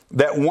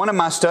that one of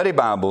my study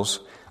Bibles,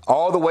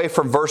 all the way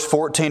from verse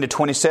 14 to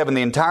 27,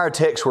 the entire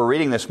text we're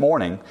reading this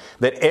morning,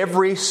 that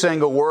every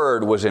single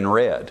word was in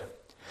red.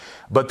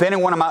 But then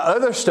in one of my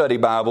other study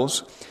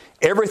Bibles,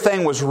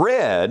 everything was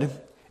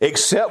red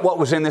except what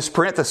was in this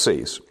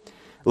parentheses.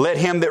 Let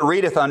him that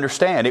readeth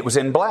understand. It was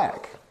in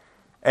black,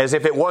 as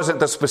if it wasn't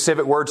the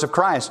specific words of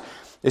Christ.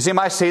 Does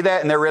anybody see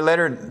that in their red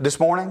letter this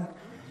morning?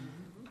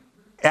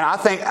 And I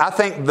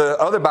think the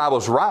other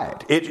Bible's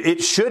right.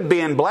 It should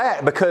be in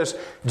black, because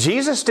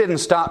Jesus didn't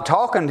stop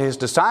talking to His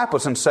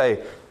disciples and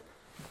say,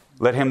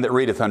 let him that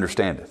readeth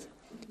understandeth.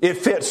 It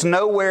fits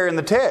nowhere in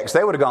the text.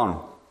 They would have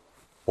gone,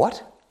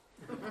 what?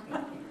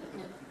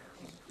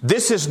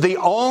 This is the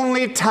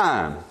only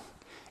time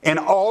in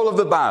all of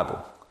the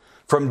Bible,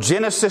 from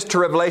Genesis to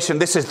Revelation,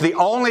 this is the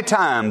only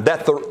time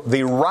that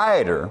the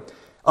writer,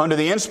 under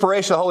the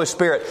inspiration of the Holy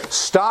Spirit,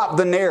 stopped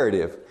the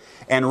narrative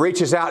and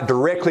reaches out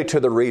directly to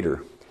the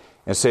reader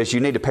and says, you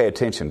need to pay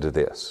attention to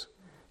this.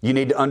 You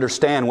need to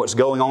understand what's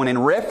going on in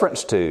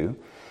reference to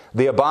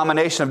the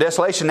abomination of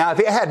desolation. Now, if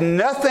it had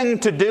nothing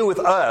to do with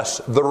us,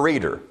 the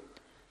reader,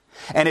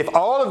 and if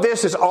all of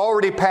this is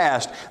already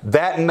past,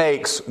 that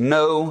makes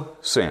no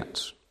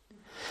sense.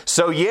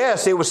 So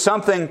yes, it was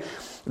something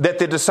that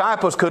the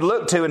disciples could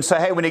look to and say,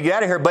 hey, we need to get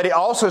out of here. But it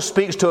also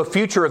speaks to a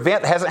future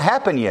event that hasn't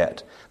happened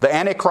yet. The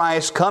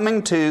Antichrist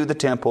coming to the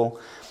temple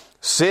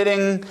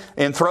sitting,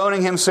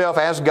 enthroning himself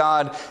as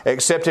God,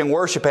 accepting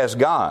worship as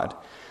God.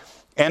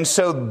 And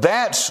so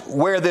that's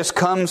where this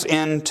comes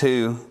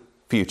into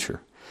future.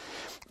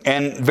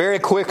 And very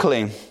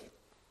quickly,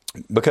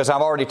 because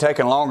I've already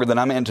taken longer than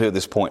I'm into at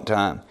this point in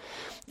time,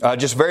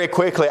 just very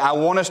quickly, I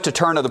want us to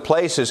turn to the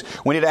places.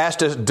 We need to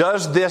ask us,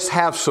 does this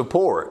have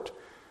support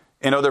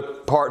in other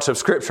parts of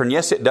Scripture? And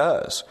yes, it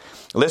does.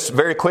 Let's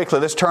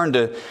turn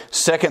to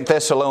 2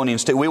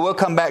 Thessalonians 2. We will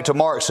come back to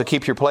Mark, so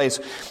keep your place.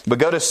 But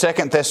go to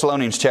 2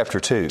 Thessalonians chapter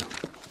 2.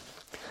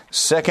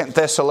 2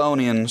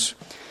 Thessalonians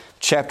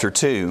chapter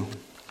 2.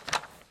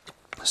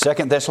 2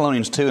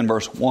 Thessalonians 2 and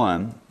verse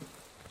 1.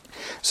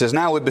 It says,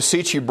 "Now we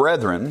beseech you,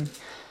 brethren,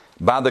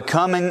 by the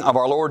coming of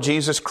our Lord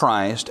Jesus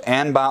Christ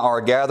and by our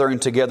gathering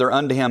together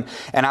unto Him."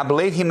 And I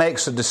believe he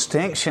makes a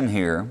distinction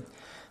here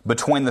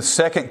between the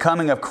second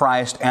coming of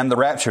Christ and the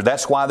rapture.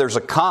 That's why there's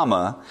a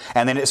comma,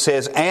 and then it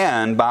says,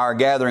 "and by our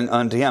gathering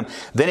unto Him."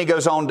 Then he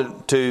goes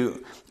on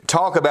to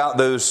talk about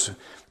those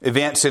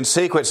events in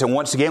sequence, and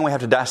once again we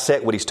have to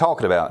dissect what he's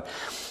talking about.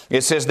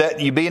 It says, "That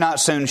you be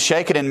not soon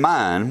shaken in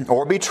mind,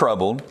 or be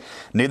troubled,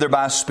 neither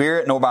by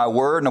spirit, nor by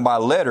word, nor by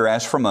letter,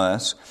 as from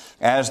us,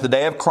 as the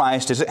day of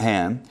Christ is at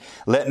hand.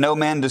 Let no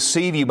man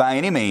deceive you by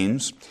any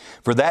means.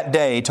 For that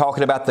day,"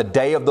 talking about the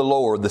day of the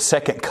Lord, the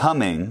second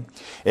coming,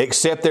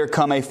 "except there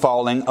come a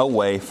falling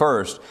away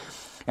first.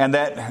 And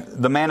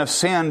that the man of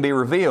sin be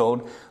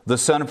revealed, the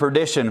son of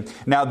perdition."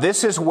 Now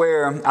this is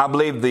where I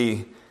believe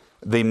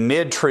the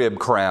mid-trib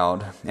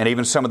crowd, and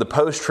even some of the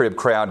post-trib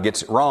crowd,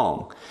 gets it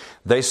wrong.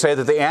 They say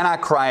that the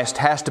Antichrist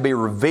has to be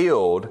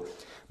revealed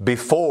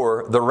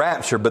before the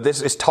rapture, but this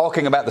is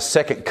talking about the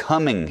second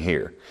coming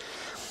here.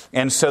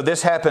 And so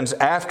this happens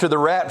after the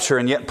rapture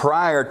and yet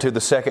prior to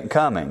the second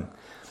coming.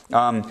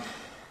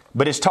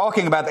 But it's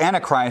talking about the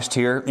Antichrist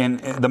here,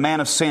 in the man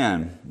of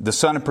sin, the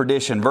son of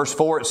perdition. Verse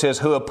 4, it says,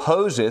 "Who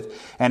opposeth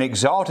and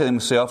exalteth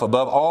himself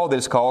above all that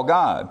is called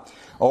God,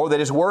 or that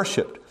is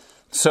worshipped,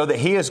 so that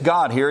he is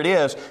God," here it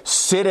is,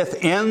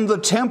 "sitteth in the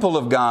temple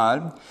of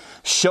God,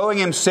 showing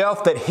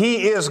himself that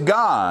he is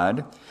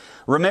God.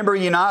 Remember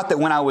ye not that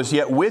when I was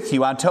yet with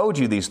you, I told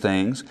you these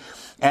things?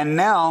 And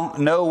now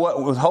know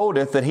what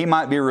withholdeth, that he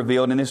might be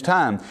revealed in his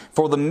time.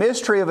 For the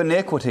mystery of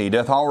iniquity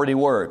doth already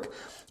work,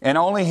 and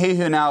only he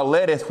who now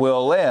letteth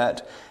will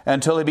let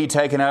until he be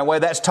taken away."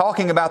 That's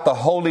talking about the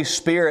Holy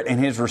Spirit and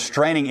His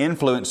restraining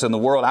influence in the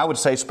world. I would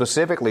say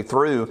specifically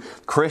through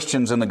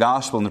Christians in the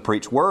gospel and the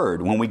preached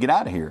word when we get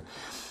out of here.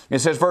 It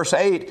says, verse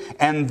 8,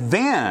 "And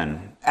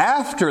then,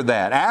 after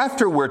that,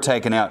 after we're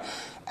taken out,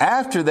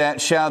 after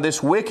that shall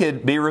this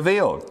wicked be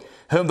revealed,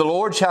 whom the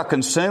Lord shall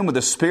consume with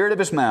the spirit of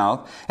His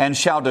mouth, and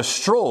shall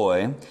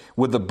destroy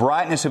with the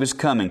brightness of His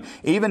coming,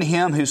 even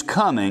him whose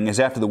coming is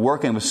after the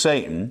working of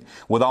Satan,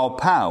 with all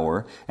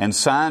power and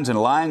signs and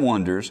lying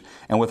wonders,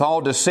 and with all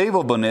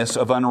deceivableness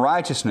of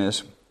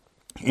unrighteousness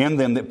in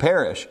them that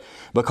perish,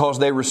 because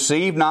they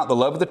receive not the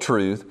love of the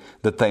truth,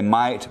 that they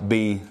might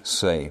be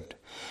saved."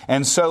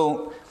 And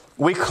so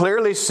we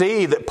clearly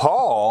see that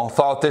Paul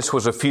thought this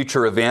was a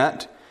future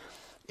event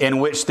in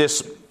which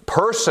this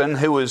person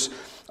who was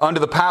under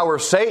the power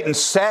of Satan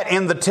sat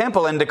in the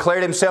temple and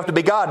declared himself to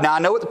be God. Now I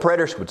know what the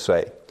preterists would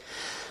say.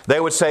 They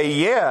would say,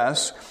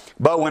 yes,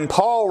 but when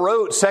Paul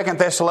wrote 2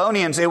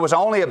 Thessalonians, it was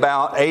only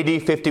about AD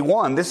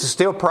 51. This is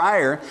still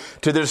prior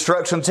to the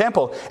destruction of the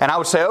temple. And I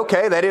would say,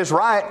 okay, that is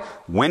right.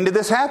 When did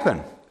this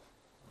happen?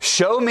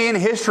 Show me in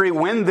history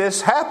when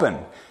this happened.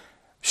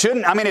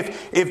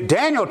 If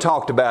Daniel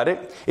talked about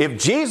it, if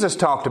Jesus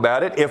talked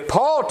about it, if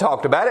Paul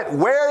talked about it,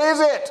 where is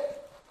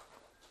it?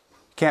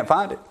 Can't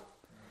find it.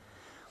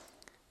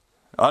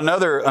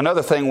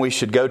 Another thing we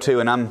should go to,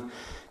 and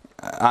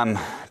I'm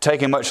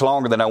taking much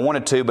longer than I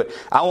wanted to, but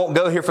I won't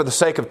go here for the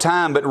sake of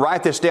time, but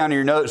write this down in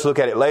your notes, look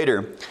at it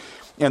later.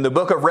 In the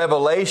book of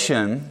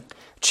Revelation,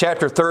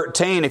 chapter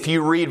 13, if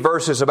you read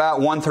verses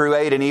about 1 through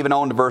 8 and even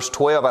on to verse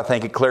 12, I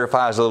think it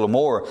clarifies a little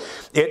more.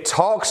 It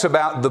talks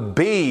about the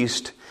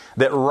beast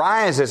that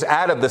rises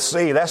out of the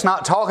sea. That's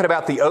not talking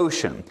about the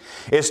ocean.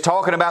 It's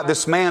talking about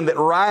this man that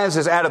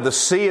rises out of the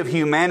sea of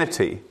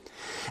humanity.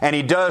 And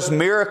he does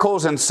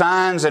miracles and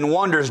signs and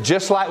wonders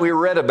just like we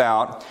read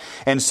about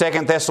in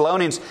 2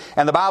 Thessalonians.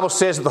 And the Bible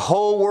says that the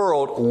whole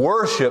world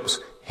worships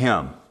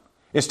him.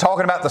 It's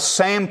talking about the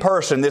same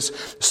person,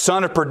 this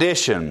son of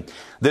perdition,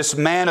 this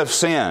man of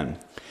sin.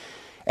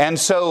 And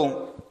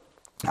so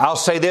I'll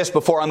say this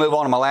before I move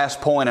on to my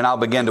last point, and I'll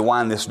begin to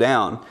wind this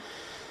down.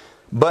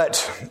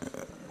 But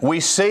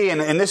we see,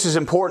 and this is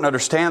important to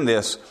understand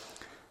this,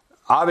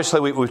 obviously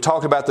we've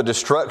talked about the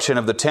destruction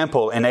of the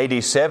temple in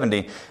AD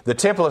 70. The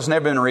temple has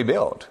never been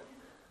rebuilt.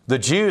 The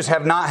Jews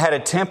have not had a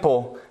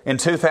temple in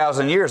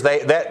 2,000 years.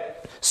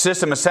 That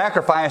system of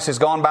sacrifice has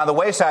gone by the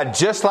wayside,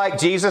 just like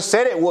Jesus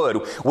said it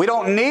would. We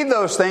don't need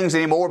those things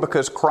anymore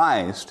because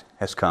Christ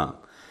has come.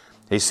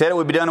 He said it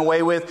would be done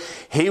away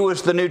with. He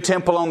was the new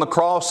temple on the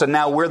cross, and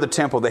now we're the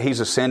temple that He's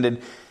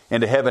ascended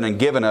into heaven and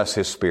given us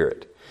His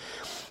Spirit.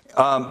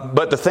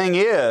 But the thing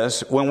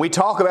is, when we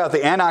talk about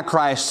the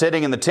Antichrist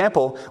sitting in the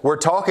temple, we're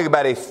talking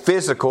about a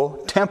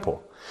physical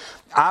temple.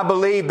 I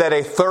believe that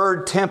a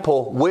third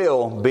temple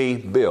will be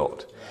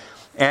built.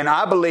 And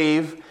I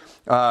believe,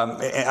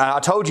 I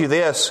told you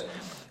this,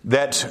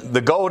 that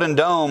the golden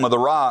dome of the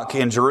rock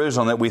in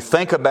Jerusalem that we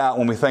think about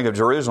when we think of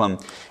Jerusalem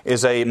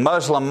is a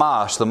Muslim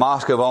mosque, the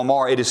Mosque of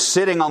Omar. It is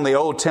sitting on the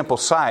old temple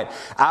site.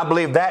 I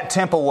believe that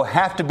temple will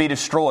have to be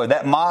destroyed.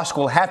 That mosque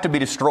will have to be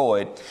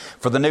destroyed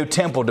for the new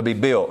temple to be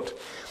built.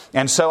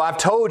 And so I've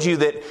told you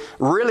that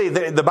really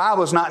the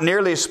Bible is not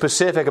nearly as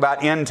specific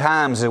about end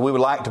times as we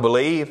would like to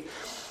believe.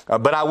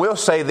 But I will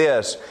say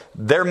this,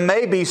 there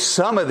may be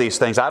some of these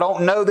things. I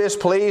don't know this,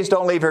 please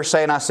don't leave here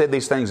saying I said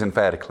these things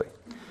emphatically.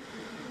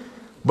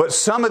 But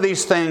some of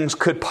these things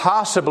could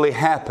possibly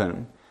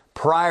happen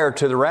prior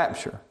to the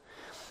rapture.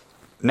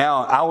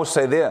 Now, I will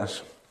say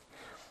this.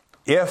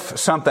 If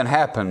something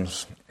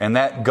happens and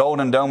that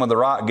golden dome of the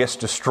rock gets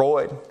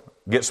destroyed,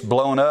 gets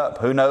blown up,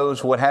 who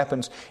knows what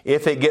happens?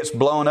 If it gets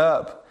blown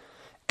up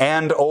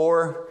and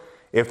or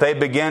if they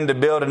begin to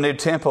build a new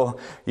temple,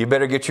 you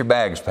better get your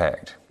bags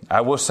packed.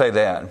 I will say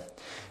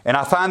that. And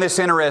I find this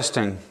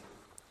interesting.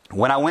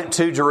 When I went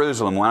to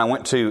Jerusalem, when I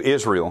went to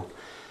Israel,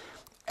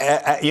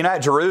 at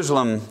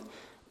Jerusalem,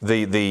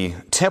 the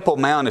Temple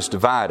Mount is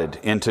divided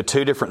into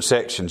two different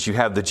sections. You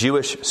have the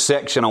Jewish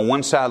section on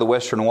one side of the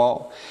Western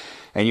Wall,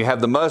 and you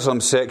have the Muslim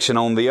section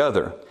on the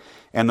other.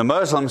 And the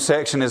Muslim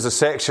section is the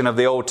section of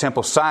the old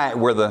temple site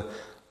where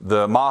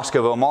the Mosque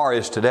of Omar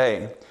is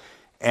today.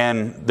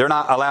 And they're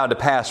not allowed to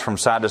pass from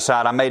side to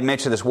side. I made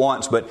mention of this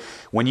once, but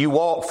when you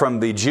walk from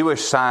the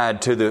Jewish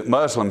side to the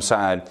Muslim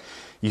side,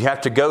 you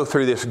have to go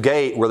through this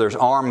gate where there's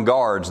armed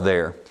guards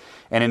there.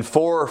 And in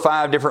 4 or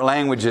 5 different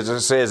languages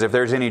it says if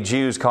there's any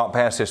Jews caught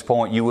past this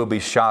point, you will be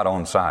shot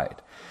on sight.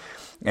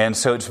 And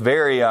so it's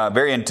very,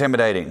 very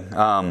intimidating.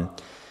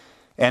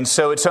 And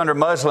so it's under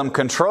Muslim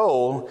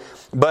control.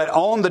 But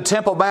on the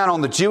Temple Mount,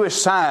 on the Jewish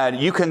side,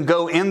 you can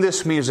go in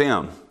this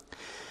museum.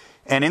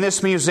 And in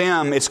this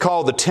museum, it's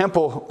called the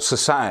Temple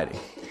Society.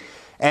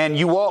 And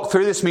you walk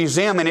through this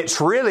museum and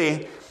it's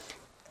really,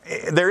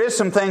 there is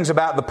some things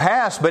about the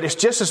past, but it's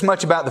just as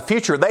much about the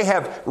future. They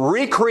have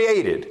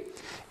recreated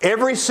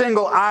every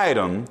single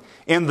item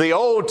in the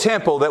old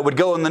temple that would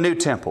go in the new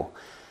temple.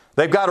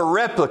 They've got a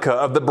replica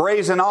of the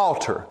brazen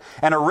altar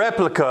and a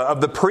replica of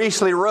the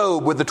priestly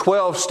robe with the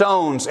 12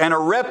 stones and a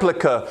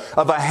replica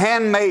of a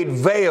handmade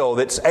veil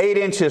that's 8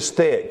 inches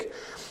thick.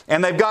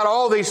 And they've got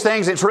all these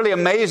things. It's really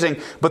amazing.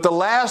 But the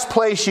last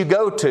place you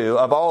go to,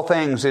 of all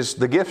things, is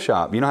the gift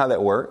shop. You know how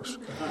that works?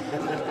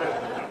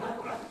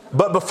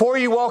 But before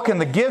you walk in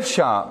the gift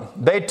shop,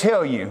 they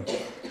tell you,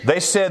 they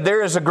said,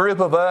 there is a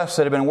group of us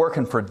that have been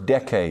working for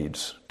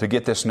decades to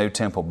get this new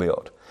temple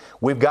built.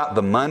 We've got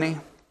the money,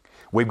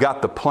 we've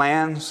got the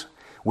plans,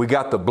 we've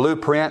got the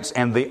blueprints,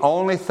 and the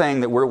only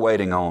thing that we're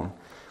waiting on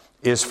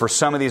is for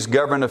some of these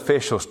government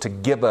officials to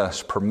give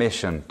us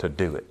permission to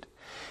do it.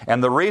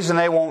 And the reason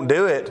they won't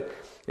do it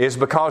is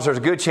because there's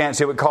a good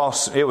chance it would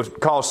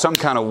cause some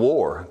kind of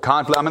war,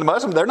 conflict. I mean, the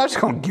Muslims, they're not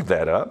just going to give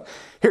that up.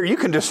 Here, you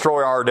can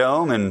destroy our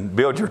dome and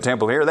build your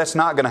temple here. That's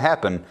not going to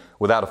happen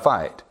without a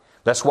fight.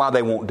 That's why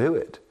they won't do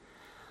it.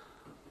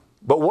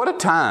 But what a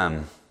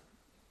time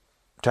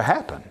to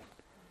happen.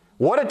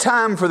 What a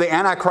time for the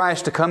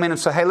Antichrist to come in and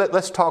say, hey,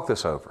 let's talk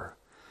this over.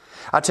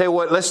 I tell you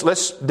what,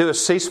 let's do a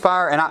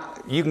ceasefire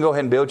and you can go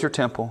ahead and build your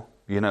temple,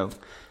 you know.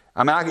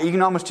 I mean, you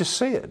can almost just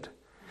see it.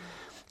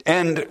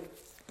 And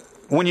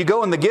when you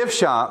go in the gift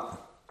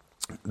shop,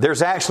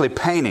 there's actually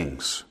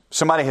paintings.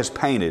 Somebody has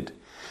painted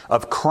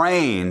of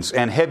cranes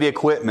and heavy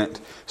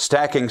equipment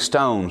stacking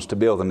stones to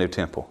build the new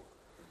temple.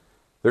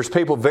 There's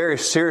people very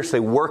seriously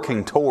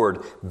working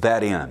toward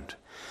that end.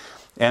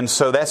 And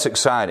so that's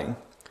exciting.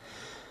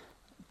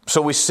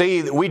 So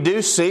we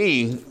do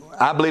see,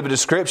 I believe, a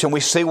description. We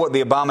see what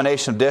the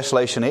abomination of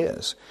desolation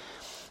is.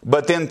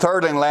 But then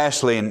thirdly and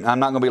lastly, and I'm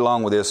not going to be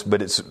long with this,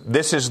 but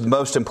this is the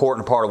most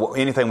important part of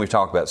anything we've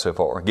talked about so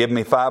far. Give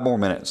me 5 more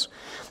minutes.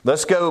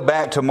 Let's go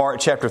back to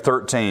Mark chapter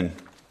 13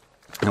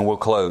 and we'll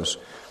close.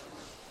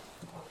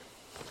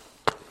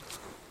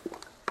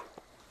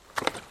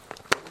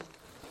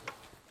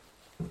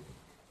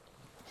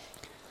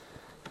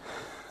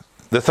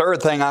 The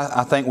third thing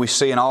I think we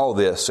see in all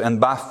this,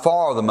 and by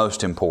far the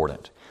most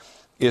important,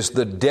 is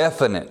the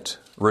definite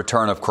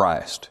return of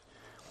Christ.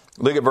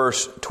 Look at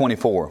verse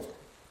 24.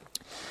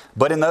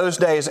 But in those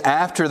days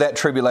after that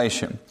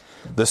tribulation,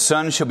 the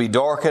sun shall be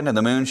darkened, and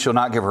the moon shall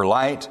not give her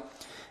light,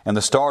 and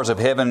the stars of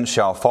heaven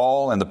shall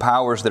fall, and the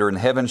powers that are in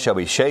heaven shall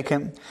be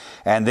shaken.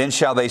 And then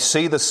shall they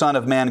see the Son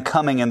of Man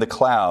coming in the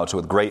clouds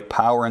with great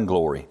power and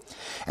glory.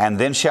 And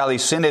then shall He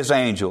send His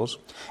angels,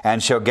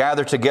 and shall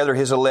gather together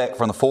His elect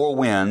from the 4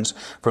 winds,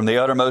 from the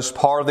uttermost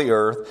part of the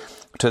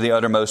earth to the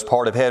uttermost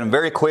part of heaven.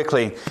 Very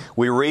quickly,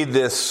 we read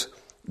this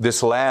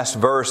last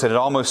verse, and it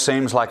almost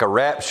seems like a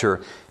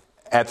rapture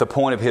at the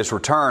point of His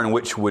return,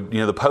 which would,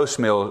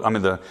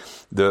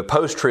 the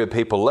post-trib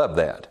people love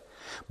that.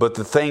 But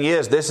the thing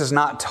is, this is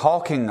not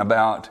talking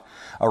about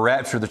a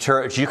rapture of the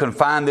church. You can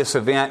find this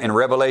event in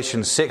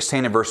Revelation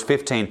 16 and verse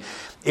 15.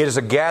 It is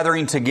a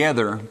gathering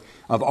together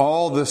of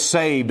all the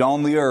saved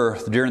on the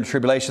earth during the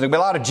tribulation. There'll be a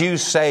lot of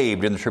Jews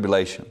saved in the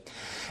tribulation.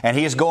 And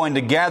He is going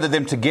to gather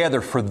them together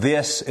for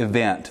this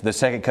event, the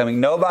second coming.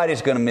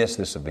 Nobody's going to miss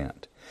this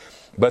event.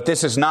 But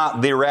this is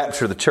not the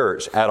rapture of the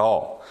church at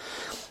all.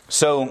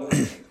 So,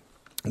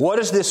 what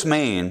does this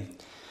mean?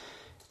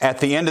 At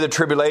the end of the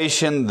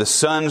tribulation, the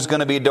sun's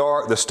going to be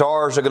dark, the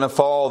stars are going to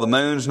fall, the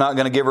moon's not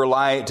going to give her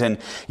light. And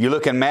you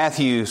look in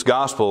Matthew's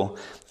Gospel,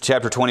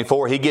 chapter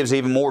 24, he gives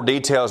even more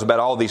details about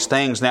all these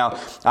things. Now,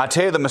 I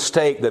tell you the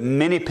mistake that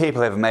many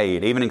people have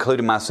made, even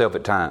including myself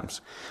at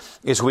times,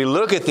 is we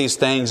look at these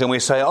things and we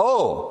say,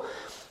 oh,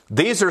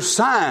 these are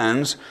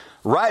signs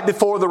right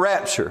before the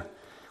rapture.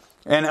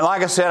 And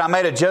like I said, I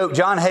made a joke.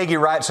 John Hagee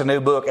writes a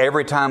new book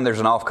every time there's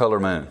an off-color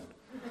moon.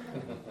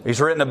 He's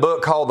written a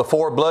book called The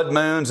Four Blood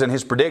Moons, and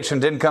his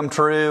prediction didn't come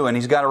true, and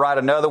he's got to write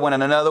another one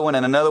and another one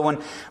and another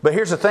one. But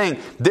here's the thing.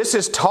 This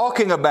is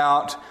talking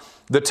about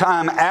the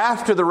time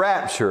after the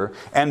rapture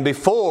and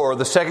before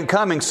the second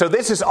coming. So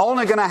this is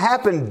only going to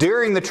happen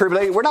during the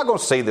tribulation. We're not going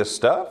to see this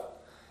stuff.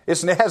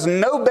 It has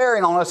no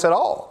bearing on us at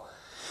all.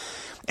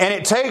 And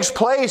it takes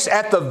place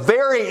at the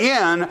very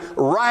end,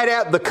 right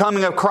at the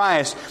coming of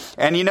Christ.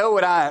 And you know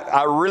what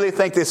I really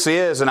think this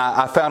is, and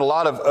I found a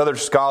lot of other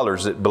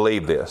scholars that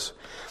believe this.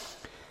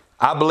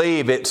 I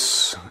believe it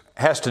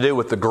has to do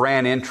with the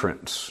grand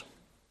entrance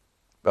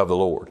of the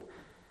Lord.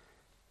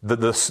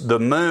 The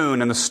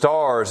moon and the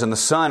stars and the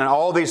sun and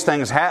all these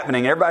things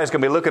happening. Everybody's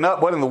going to be looking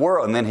up, what in the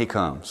world? And then He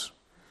comes.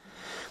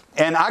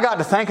 And I got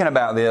to thinking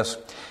about this.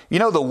 You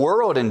know, the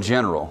world in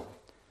general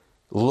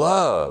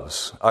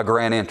loves a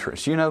grand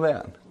entrance. You know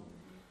that?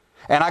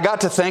 And I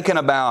got to thinking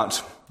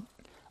about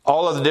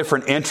all of the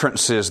different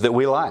entrances that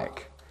we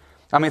like.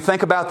 I mean,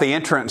 think about the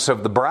entrance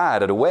of the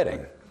bride at a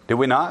wedding. Did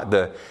we not?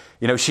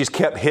 She's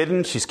kept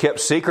hidden. She's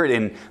kept secret.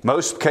 In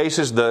most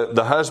cases,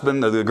 the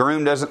husband, the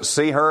groom doesn't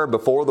see her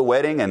before the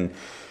wedding. And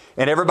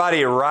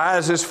everybody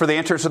arises for the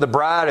entrance of the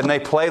bride and they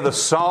play the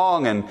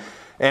song.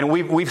 And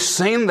we've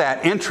seen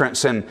that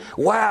entrance. And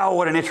wow,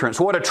 what an entrance.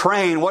 What a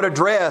train. What a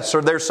dress.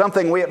 Or there's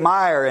something we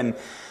admire. And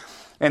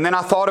then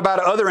I thought about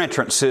other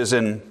entrances.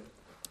 And,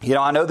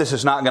 I know this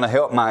is not going to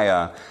help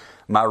my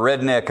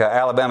redneck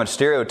Alabama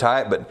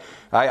stereotype, but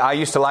I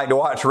used to like to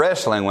watch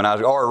wrestling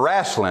or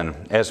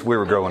wrestling as we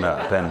were growing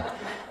up, and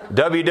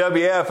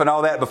WWF and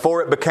all that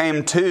before it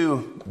became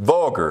too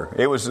vulgar.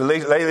 It was at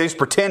least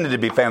pretended to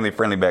be family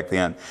friendly back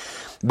then.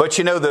 But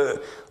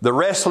the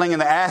wrestling and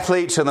the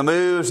athletes and the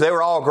moves, they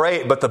were all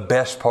great, but the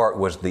best part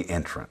was the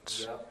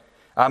entrance.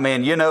 I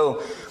mean, we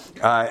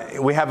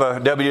have a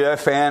WWF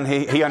fan.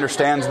 He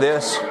understands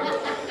this,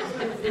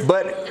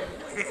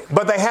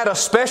 But they had a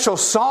special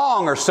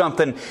song or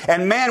something.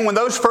 And man, when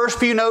those first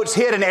few notes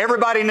hit and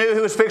everybody knew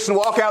who was fixing to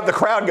walk out, the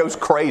crowd goes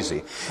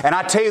crazy. And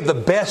I tell you, the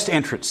best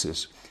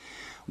entrances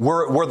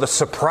were the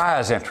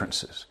surprise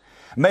entrances.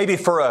 Maybe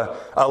for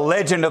a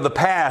legend of the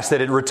past that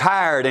had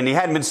retired and he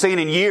hadn't been seen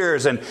in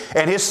years, and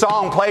his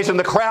song plays and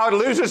the crowd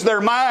loses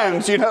their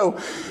minds, Or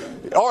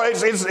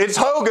it's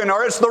Hogan,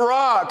 or it's The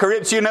Rock, or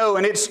it's, and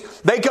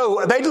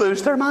they'd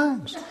lose their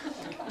minds.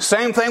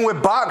 Same thing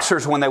with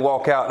boxers when they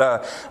walk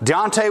out.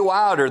 Deontay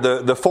Wilder,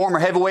 the former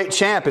heavyweight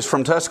champ, is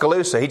from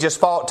Tuscaloosa. He just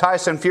fought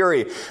Tyson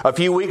Fury a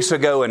few weeks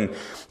ago, and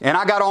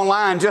I got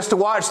online just to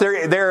watch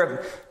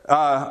their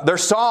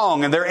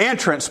song and their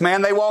entrance.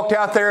 Man, they walked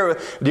out there.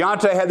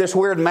 Deontay had this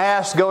weird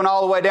mask going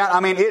all the way down. I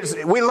mean,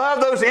 we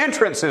love those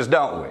entrances,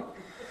 don't we?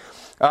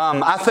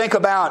 I think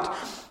about,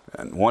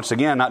 once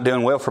again, not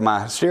doing well for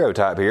my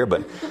stereotype here,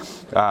 but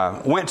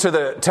went to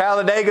the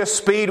Talladega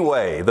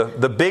Speedway,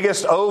 the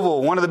biggest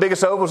oval, one of the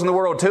biggest ovals in the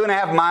world,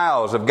 2.5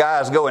 miles of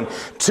guys going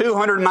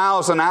 200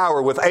 miles an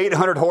hour with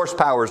 800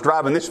 horsepower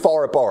driving this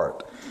far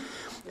apart.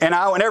 And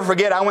I will never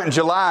forget, I went in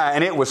July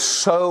and it was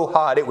so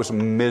hot, it was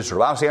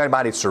miserable. I don't see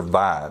anybody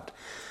survived.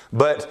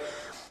 But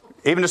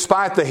even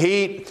despite the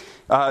heat,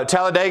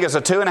 Talladega is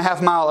a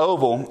 2.5 mile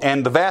oval,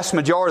 and the vast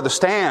majority of the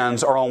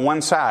stands are on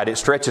one side. It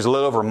stretches a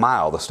little over a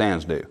mile, the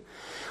stands do.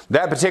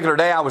 That particular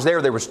day I was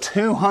there was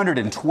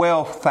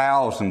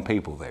 212,000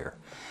 people there.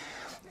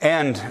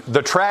 And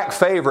the track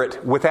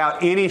favorite,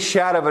 without any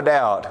shadow of a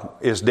doubt,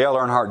 is Dale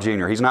Earnhardt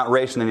Jr. He's not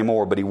racing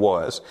anymore, but he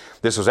was.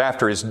 This was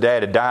after his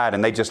dad had died,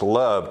 and they just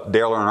loved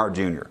Dale Earnhardt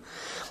Jr.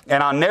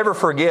 And I'll never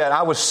forget,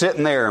 I was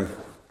sitting there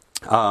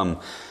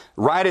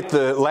right at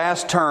the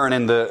last turn,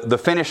 and the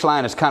finish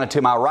line is kind of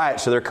to my right,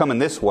 so they're coming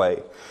this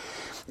way.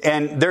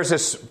 And there's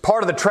this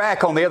part of the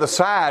track on the other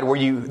side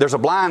where there's a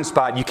blind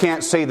spot. You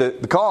can't see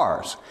the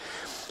cars.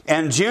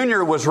 And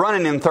Junior was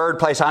running in third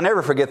place. I'll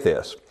never forget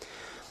this.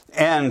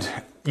 And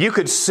you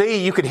could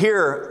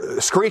hear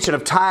screeching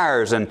of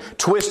tires and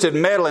twisted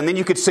metal, and then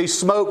you could see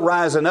smoke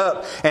rising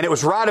up. And it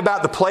was right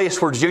about the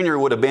place where Junior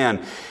would have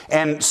been.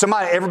 And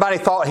everybody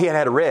thought he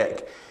had a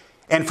wreck.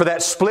 And for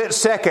that split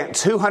second,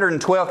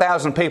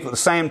 212,000 people at the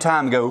same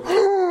time go,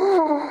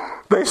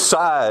 they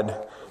sighed.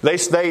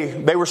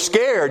 They were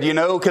scared,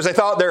 because they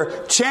thought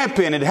their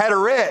champion had a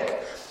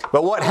wreck.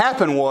 But what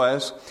happened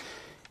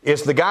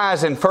is the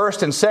guys in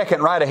first and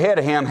second right ahead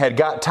of him had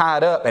got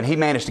tied up, and he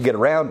managed to get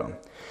around them.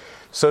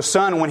 So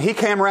son, when he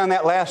came around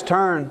that last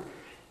turn,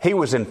 he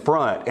was in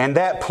front, and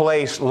that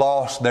place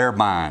lost their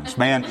minds,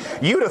 man.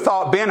 You'd have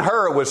thought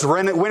Ben-Hur was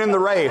winning the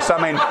race. I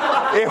mean,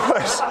 it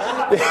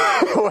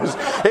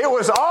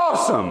was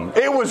awesome.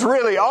 It was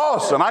really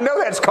awesome. I know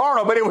that's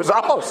carnal, but it was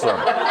awesome.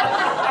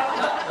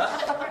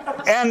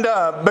 And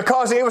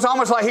because it was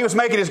almost like he was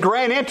making his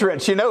grand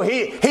entrance, he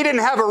didn't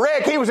have a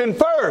wreck. He was in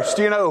first,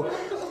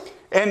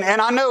 And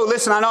I know,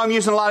 listen, I know I'm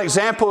using a lot of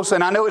examples,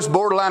 and I know it's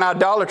borderline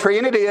idolatry,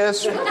 and it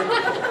is.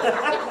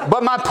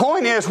 But my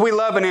point is, we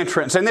love an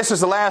entrance. And this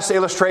is the last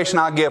illustration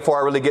I'll give before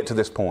I really get to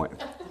this point.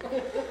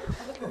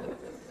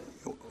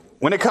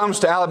 When it comes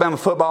to Alabama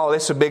football,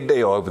 it's a big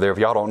deal over there, if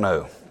y'all don't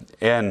know.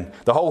 And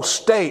the whole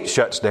state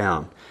shuts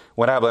down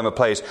when Alabama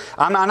plays.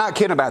 I'm not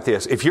kidding about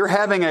this. If you're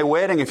having a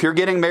wedding, if you're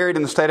getting married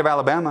in the state of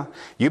Alabama,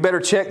 you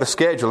better check the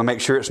schedule and make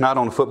sure it's not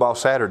on a football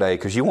Saturday,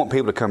 because you want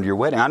people to come to your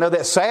wedding. I know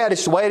that's sad.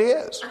 It's the way it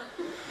is.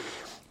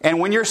 And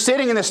when you're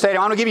sitting in the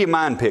stadium, I'm going to give you a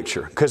mind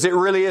picture, because it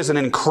really is an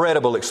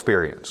incredible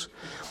experience.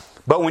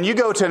 But when you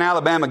go to an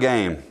Alabama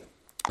game,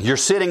 you're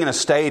sitting in a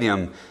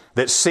stadium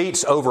that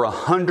seats over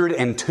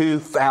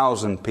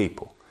 102,000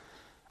 people.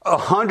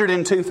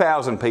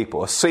 102,000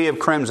 people, a sea of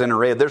crimson and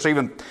red.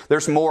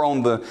 There's more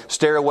on the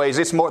stairways.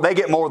 They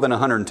get more than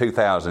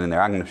 102,000 in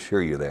there. I can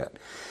assure you that.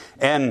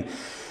 And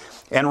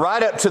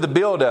right up to the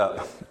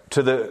build-up,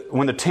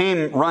 when the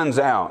team runs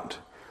out,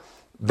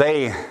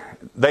 they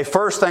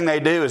first thing they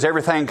do is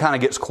everything kind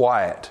of gets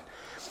quiet.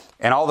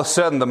 And all of a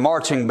sudden the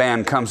marching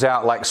band comes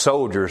out like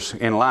soldiers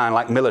in line,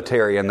 like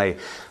military, and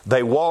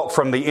they walk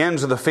from the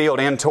ends of the field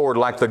in toward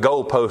like the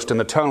goalpost and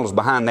the tunnels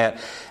behind that.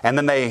 And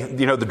then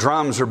the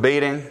drums are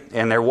beating,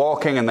 and they're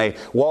walking, and they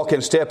walk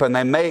in step, and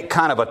they make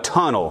kind of a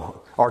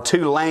tunnel or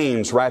two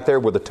lanes right there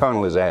where the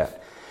tunnel is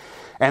at.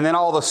 And then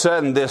all of a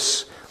sudden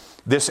this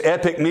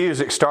epic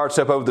music starts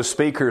up over the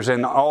speakers,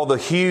 and all the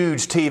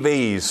huge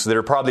TVs that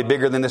are probably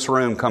bigger than this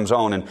room comes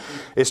on, and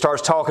it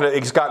starts talking.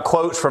 It's got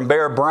quotes from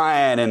Bear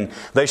Bryant, and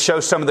they show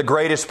some of the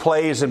greatest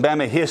plays in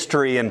Bama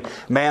history, and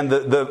man,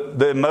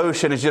 the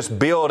emotion is just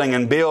building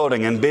and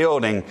building and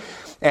building.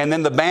 And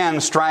then the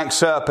band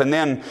strikes up, and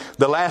then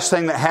the last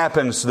thing that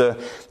happens,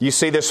 you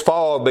see this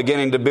fog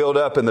beginning to build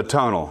up in the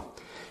tunnel.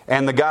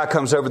 And the guy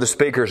comes over the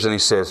speakers and he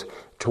says,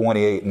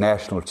 28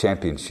 national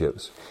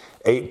championships.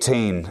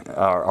 18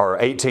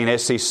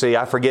 SEC,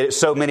 I forget it.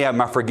 So many of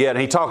them I forget.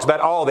 And he talks about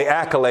all the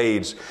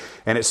accolades,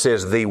 and it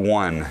says the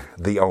one,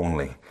 the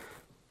only,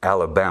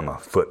 Alabama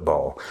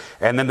football.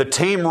 And then the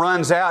team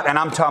runs out, and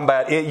I'm talking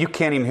about it. You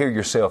can't even hear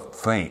yourself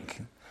think.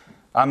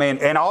 I mean,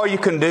 and all you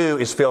can do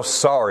is feel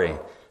sorry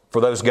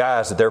for those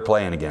guys that they're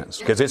playing against,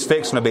 because it's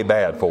fixing to be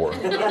bad for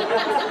them.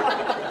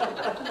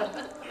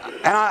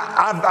 And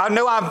I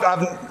know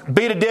I've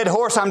beat a dead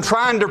horse. I'm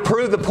trying to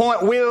prove the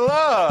point. We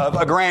love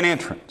a grand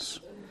entrance.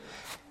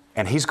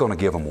 And He's going to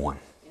give them one.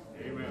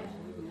 Amen.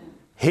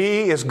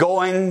 He is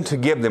going to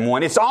give them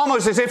one. It's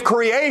almost as if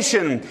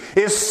creation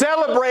is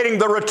celebrating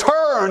the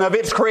return of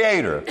its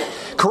Creator.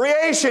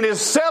 Creation is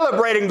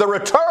celebrating the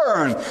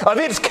return of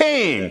its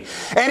King.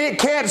 And it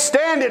can't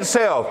stand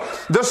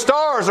itself. The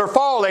stars are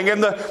falling,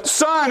 and the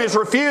sun is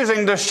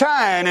refusing to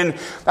shine. And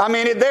I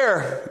mean,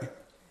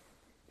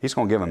 He's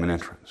going to give them an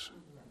entrance.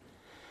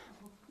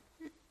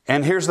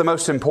 And here's the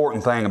most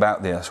important thing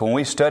about this. When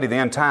we study the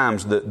end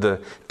times,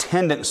 the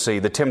tendency,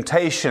 the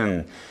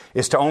temptation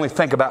is to only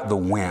think about the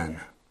when.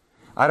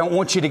 I don't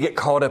want you to get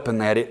caught up in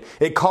that.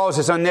 It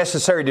causes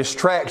unnecessary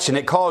distraction.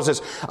 It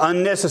causes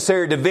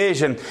unnecessary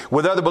division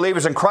with other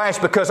believers in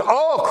Christ, because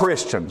all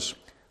Christians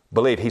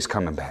believe He's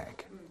coming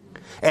back.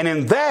 And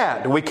in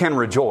that we can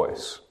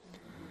rejoice.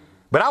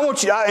 But I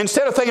want you,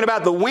 instead of thinking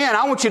about the when,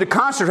 I want you to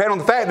concentrate on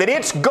the fact that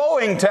it's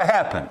going to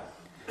happen.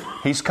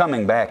 He's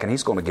coming back, and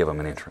He's going to give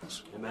them an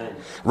entrance. Amen.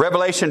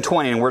 Revelation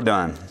 20, and we're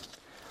done.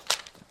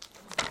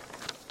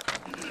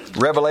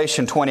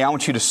 Revelation 20, I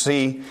want you to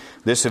see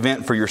this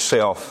event for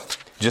yourself.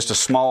 Just a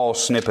small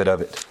snippet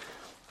of it.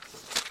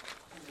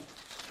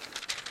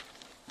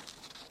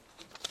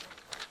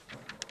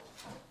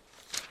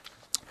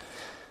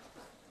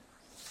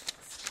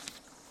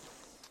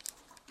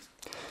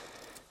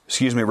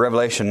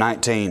 Revelation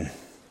 19.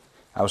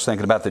 I was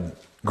thinking about the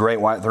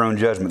great white throne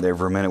judgment there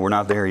for a minute. We're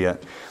not there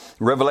yet.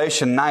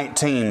 Revelation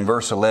 19,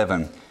 verse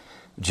 11.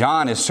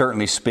 John is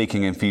certainly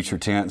speaking in future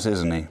tense,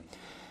 isn't he?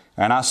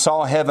 And I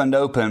saw heaven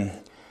open,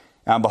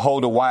 and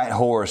behold, a white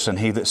horse, and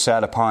he that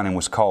sat upon him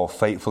was called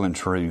Faithful and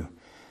True.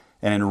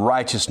 And in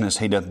righteousness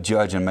he doth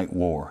judge and make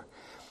war.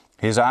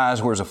 His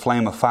eyes were as a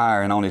flame of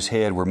fire, and on his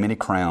head were many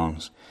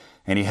crowns.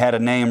 And he had a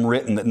name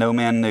written that no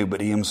man knew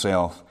but he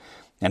himself.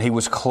 And he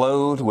was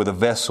clothed with a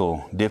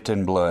vessel dipped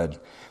in blood.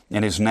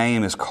 And his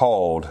name is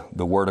called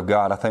the Word of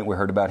God. I think we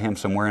heard about him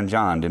somewhere in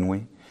John, didn't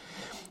we?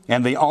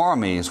 And the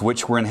armies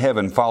which were in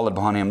heaven followed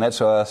upon him.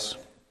 That's us.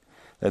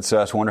 That's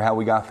us. Wonder how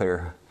we got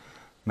there.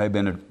 Maybe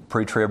in a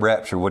pre-trib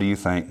rapture. What do you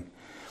think?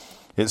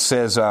 It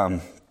says,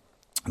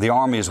 The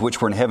armies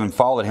which were in heaven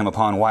followed him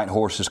upon white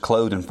horses,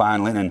 clothed in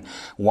fine linen,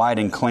 white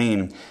and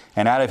clean.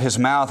 And out of his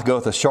mouth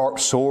goeth a sharp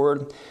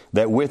sword,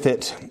 that with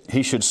it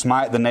he should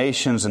smite the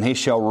nations, and he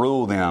shall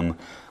rule them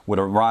with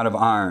a rod of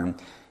iron.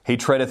 He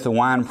treadeth the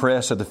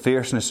winepress of the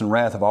fierceness and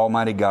wrath of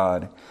Almighty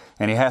God.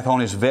 And he hath on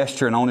his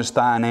vesture and on his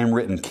thigh a name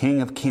written,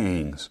 King of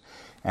Kings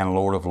and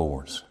Lord of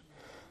Lords.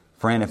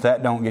 Friend, if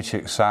that don't get you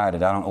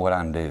excited, I don't know what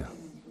I can do.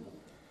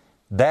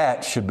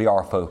 That should be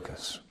our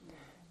focus.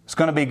 It's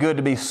going to be good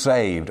to be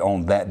saved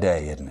on that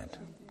day, isn't it?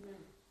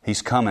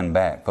 He's coming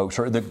back, folks.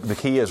 The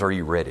key is, are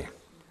you ready?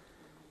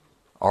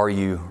 Are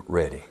you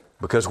ready?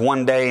 Because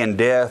one day in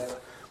death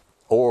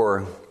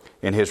or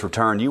in His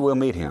return, you will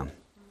meet Him.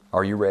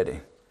 Are you ready?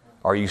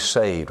 Are you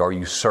saved? Are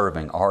you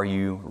serving? Are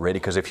you ready?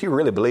 Because if you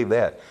really believe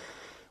that,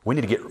 we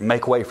need to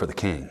make way for the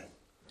King.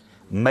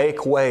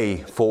 Make way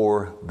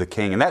for the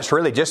King. And that's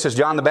really just as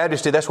John the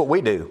Baptist did, that's what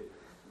we do.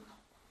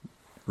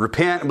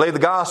 Repent and believe the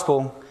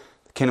gospel.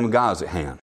 The kingdom of God is at hand.